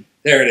is.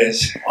 There it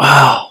is.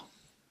 Wow.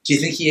 Do you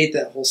think he ate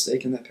that whole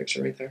steak in that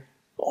picture right there?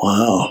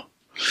 Wow.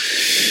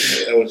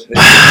 It was,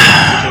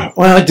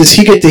 Well, does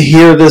he get to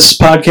hear this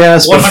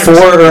podcast 100%.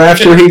 before or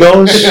after he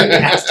goes? He's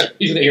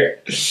gonna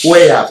hear it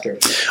way after.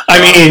 I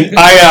mean,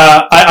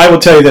 I will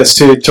tell you this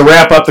to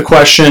wrap up the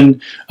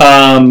question.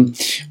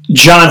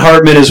 John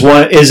Hartman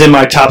is in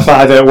my top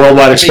 5 at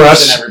Worldwide I think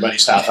Express. he's in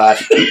everybody's top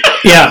 5.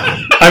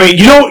 Yeah, I mean,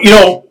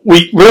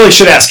 we really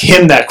should ask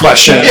him that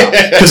question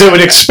because it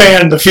would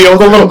expand the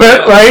field a little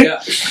bit, right?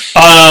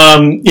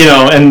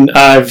 Yeah. And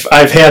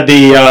I've had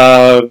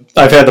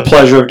the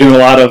pleasure of doing a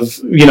lot of,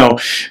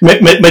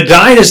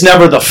 Medine is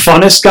never the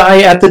funnest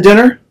guy at the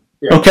dinner.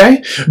 Right.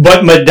 Okay,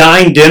 but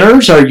Medine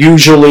dinners is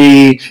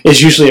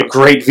usually a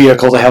great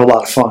vehicle to have a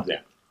lot of fun. Yeah.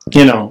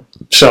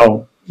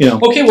 So.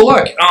 Okay, well,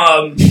 look,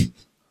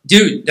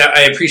 dude,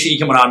 I appreciate you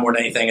coming on more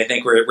than anything. I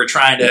think we're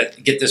trying to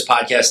get this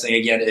podcast thing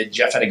again.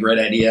 Jeff had a great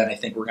idea, and I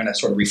think we're going to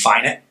sort of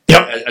refine it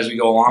as we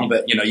go along.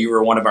 But you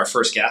were one of our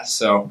first guests,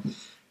 so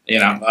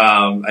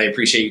I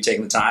appreciate you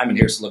taking the time. And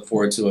here's to look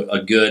forward to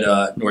a good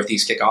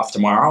Northeast kickoff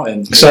tomorrow,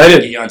 and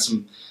excited. Get you on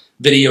some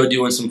video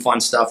doing some fun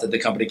stuff that the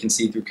company can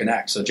see through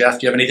Connect. So, Jeff,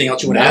 do you have anything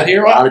else you want to add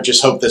here? I would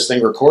just hope this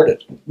thing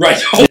recorded.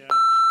 Right.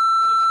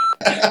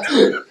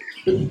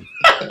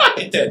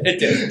 It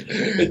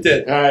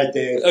did. All right,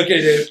 Dave.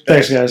 Okay, Dave.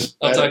 Thanks, guys.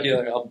 I'll talk to you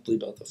later. I'll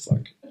bleep out the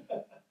fuck.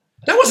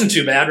 That wasn't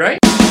too bad, right?